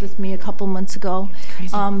podcast with me a couple months ago.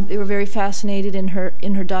 They were very fascinated in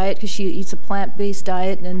her diet because she eats a plant-based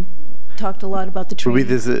diet and talked a lot about the training.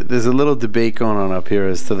 There's a little debate going on up here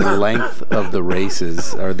as to the length of the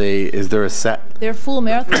races. Is there a set? They're full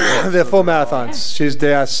marathons. They're full marathons.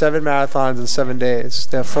 They are 7 marathons in 7 days.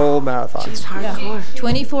 They're full marathons. Yeah.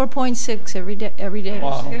 24.6 every day.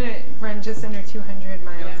 Wow. She's gonna run just under 200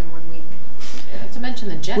 miles in 1 week. Not to mention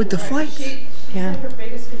the jet. With the flights. She said her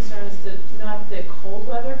biggest concern is not the cold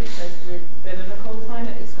weather, because we've been in a cold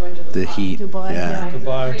climate, it's going to The hot. heat. Dubai, Yeah.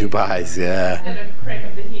 Dubai. Dubai's, yeah. And to crank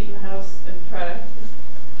up the heat in the house and try to.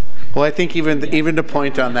 Well, I think even to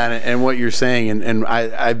point on that and what you're saying, and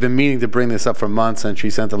I've been meaning to bring this up for months, and she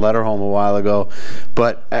sent a letter home a while ago,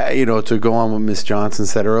 but to go on what Ms. Johnson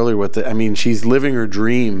said earlier, she's living her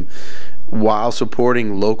dream while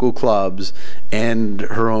supporting local clubs and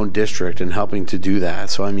her own district and helping to do that.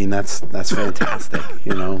 So that's fantastic,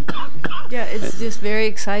 Yeah, it's just very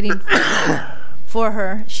exciting for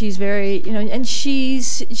her. She's very, and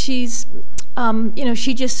she's she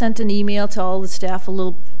just sent an email to all the staff a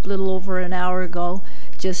little over an hour ago,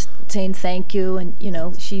 just saying thank you, and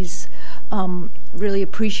she's really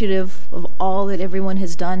appreciative of all that everyone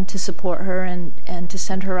has done to support her and to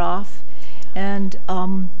send her off, and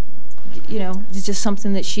it's just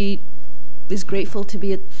something that she is grateful to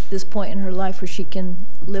be at this point in her life where she can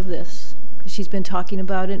live this. She's been talking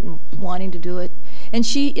about it and wanting to do it, and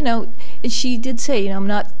she did say, I'm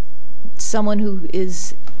not someone who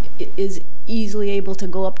is easily able to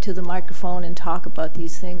go up to the microphone and talk about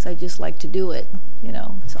these things. I just like to do it,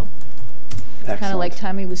 so. Kind of like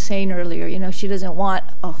Tommy was saying earlier, you know, she doesn't want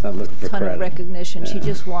a Not looking for ton of credit. recognition. She Yeah.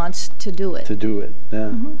 just wants to do it. To do it,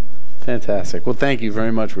 yeah. Fantastic. Well, thank you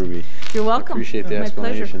very much, Ruby. You're welcome. Appreciate the My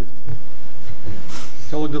pleasure. explanation.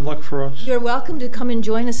 Tell her good luck for us. You're welcome to come and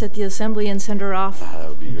join us at the assembly and send her off That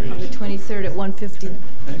would be on the great. 23rd at 1:50.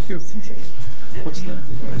 Thank you. What's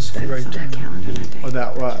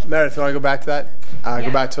that? Right. Meredith, you want to go back to that?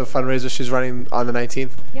 Go back to a fundraiser she's running on the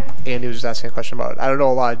 19th? Yeah. Andy was just asking a question about it. I don't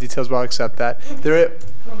know a lot of details about it except that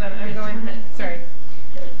Hold on, I'm going, sorry.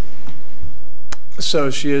 so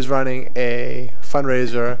she is running a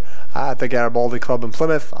fundraiser at the Garibaldi Club in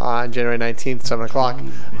Plymouth on January 19th, 7 o'clock.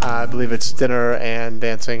 I believe it's dinner and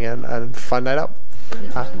dancing and fun night out.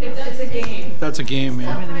 It's a game. That's a game,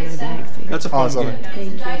 man. That's a fun Awesome. game. It's a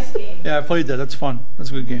dice game. Yeah, I played that. That's fun.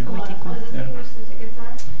 That's a good game. Does it say which the tickets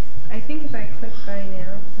are? I think if I click buy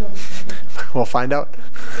now, We'll find out.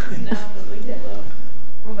 No, but we did.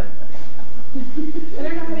 hold on. I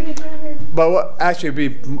don't know how to get down here. But actually, it'd be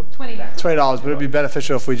 $20. $20, but it'd be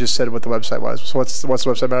beneficial if we just said what the website was. So what's the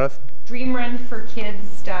website, Meredith?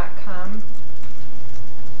 DreamRunForKids.com.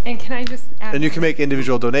 And can I just add? And you can make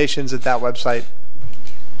individual donations at that website.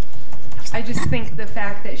 I just think the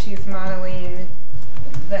fact that she's modeling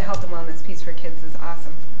the health and wellness piece for kids is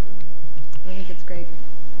awesome. I think it's great.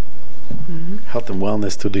 Health and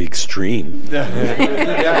wellness to the extreme. Yeah, I don't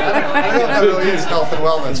know if that really is health and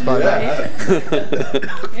wellness, but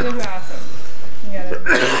It is awesome. You got it.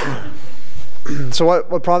 So what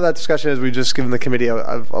prompted that discussion is we just given the committee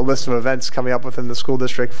a list of events coming up within the school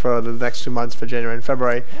district for the next 2 months for January and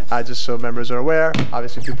February, just so members are aware.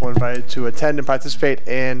 Obviously, people are invited to attend and participate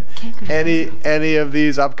in any of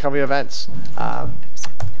these upcoming events for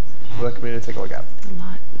the community to take a look at.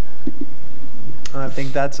 I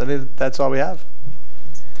think that's all we have.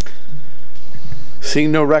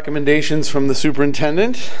 Seeing no recommendations from the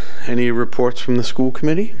superintendent, any reports from the school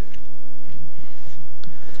committee?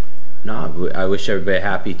 No, I wish everybody a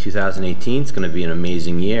happy 2018. It's going to be an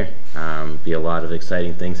amazing year. Be a lot of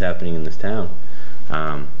exciting things happening in this town.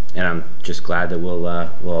 And I'm just glad that we'll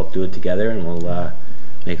all do it together and we'll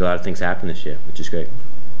make a lot of things happen this year, which is great.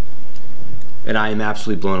 And I am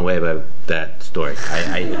absolutely blown away by that story.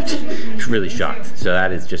 I'm really shocked. So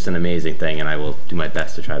that is just an amazing thing, and I will do my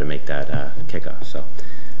best to try to make that kickoff. So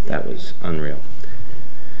that was unreal.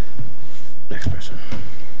 Next person.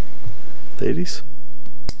 Ladies?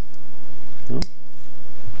 No?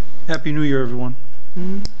 Happy New Year, everyone.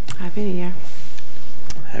 Happy New Year.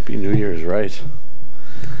 Happy New Year is right.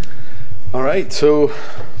 All right, so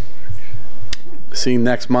seeing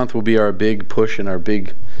next month will be our big push and our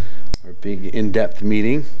big in-depth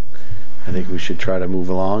meeting. I think we should try to move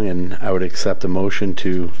along, and I would accept a motion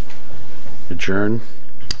to adjourn.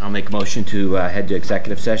 I'll make a motion to head to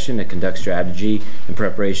executive session to conduct strategy in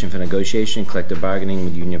preparation for negotiation, collective bargaining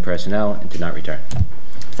with union personnel, and to not return.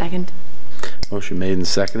 Second. Motion made and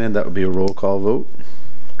seconded. That would be a roll call vote.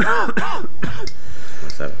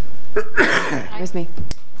 What's that? It was me.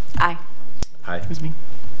 Aye. Aye. It was me.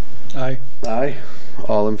 Aye. Aye.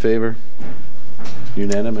 All in favor?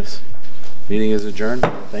 Unanimous. Meeting is adjourned.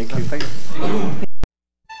 Thank you. Thank you.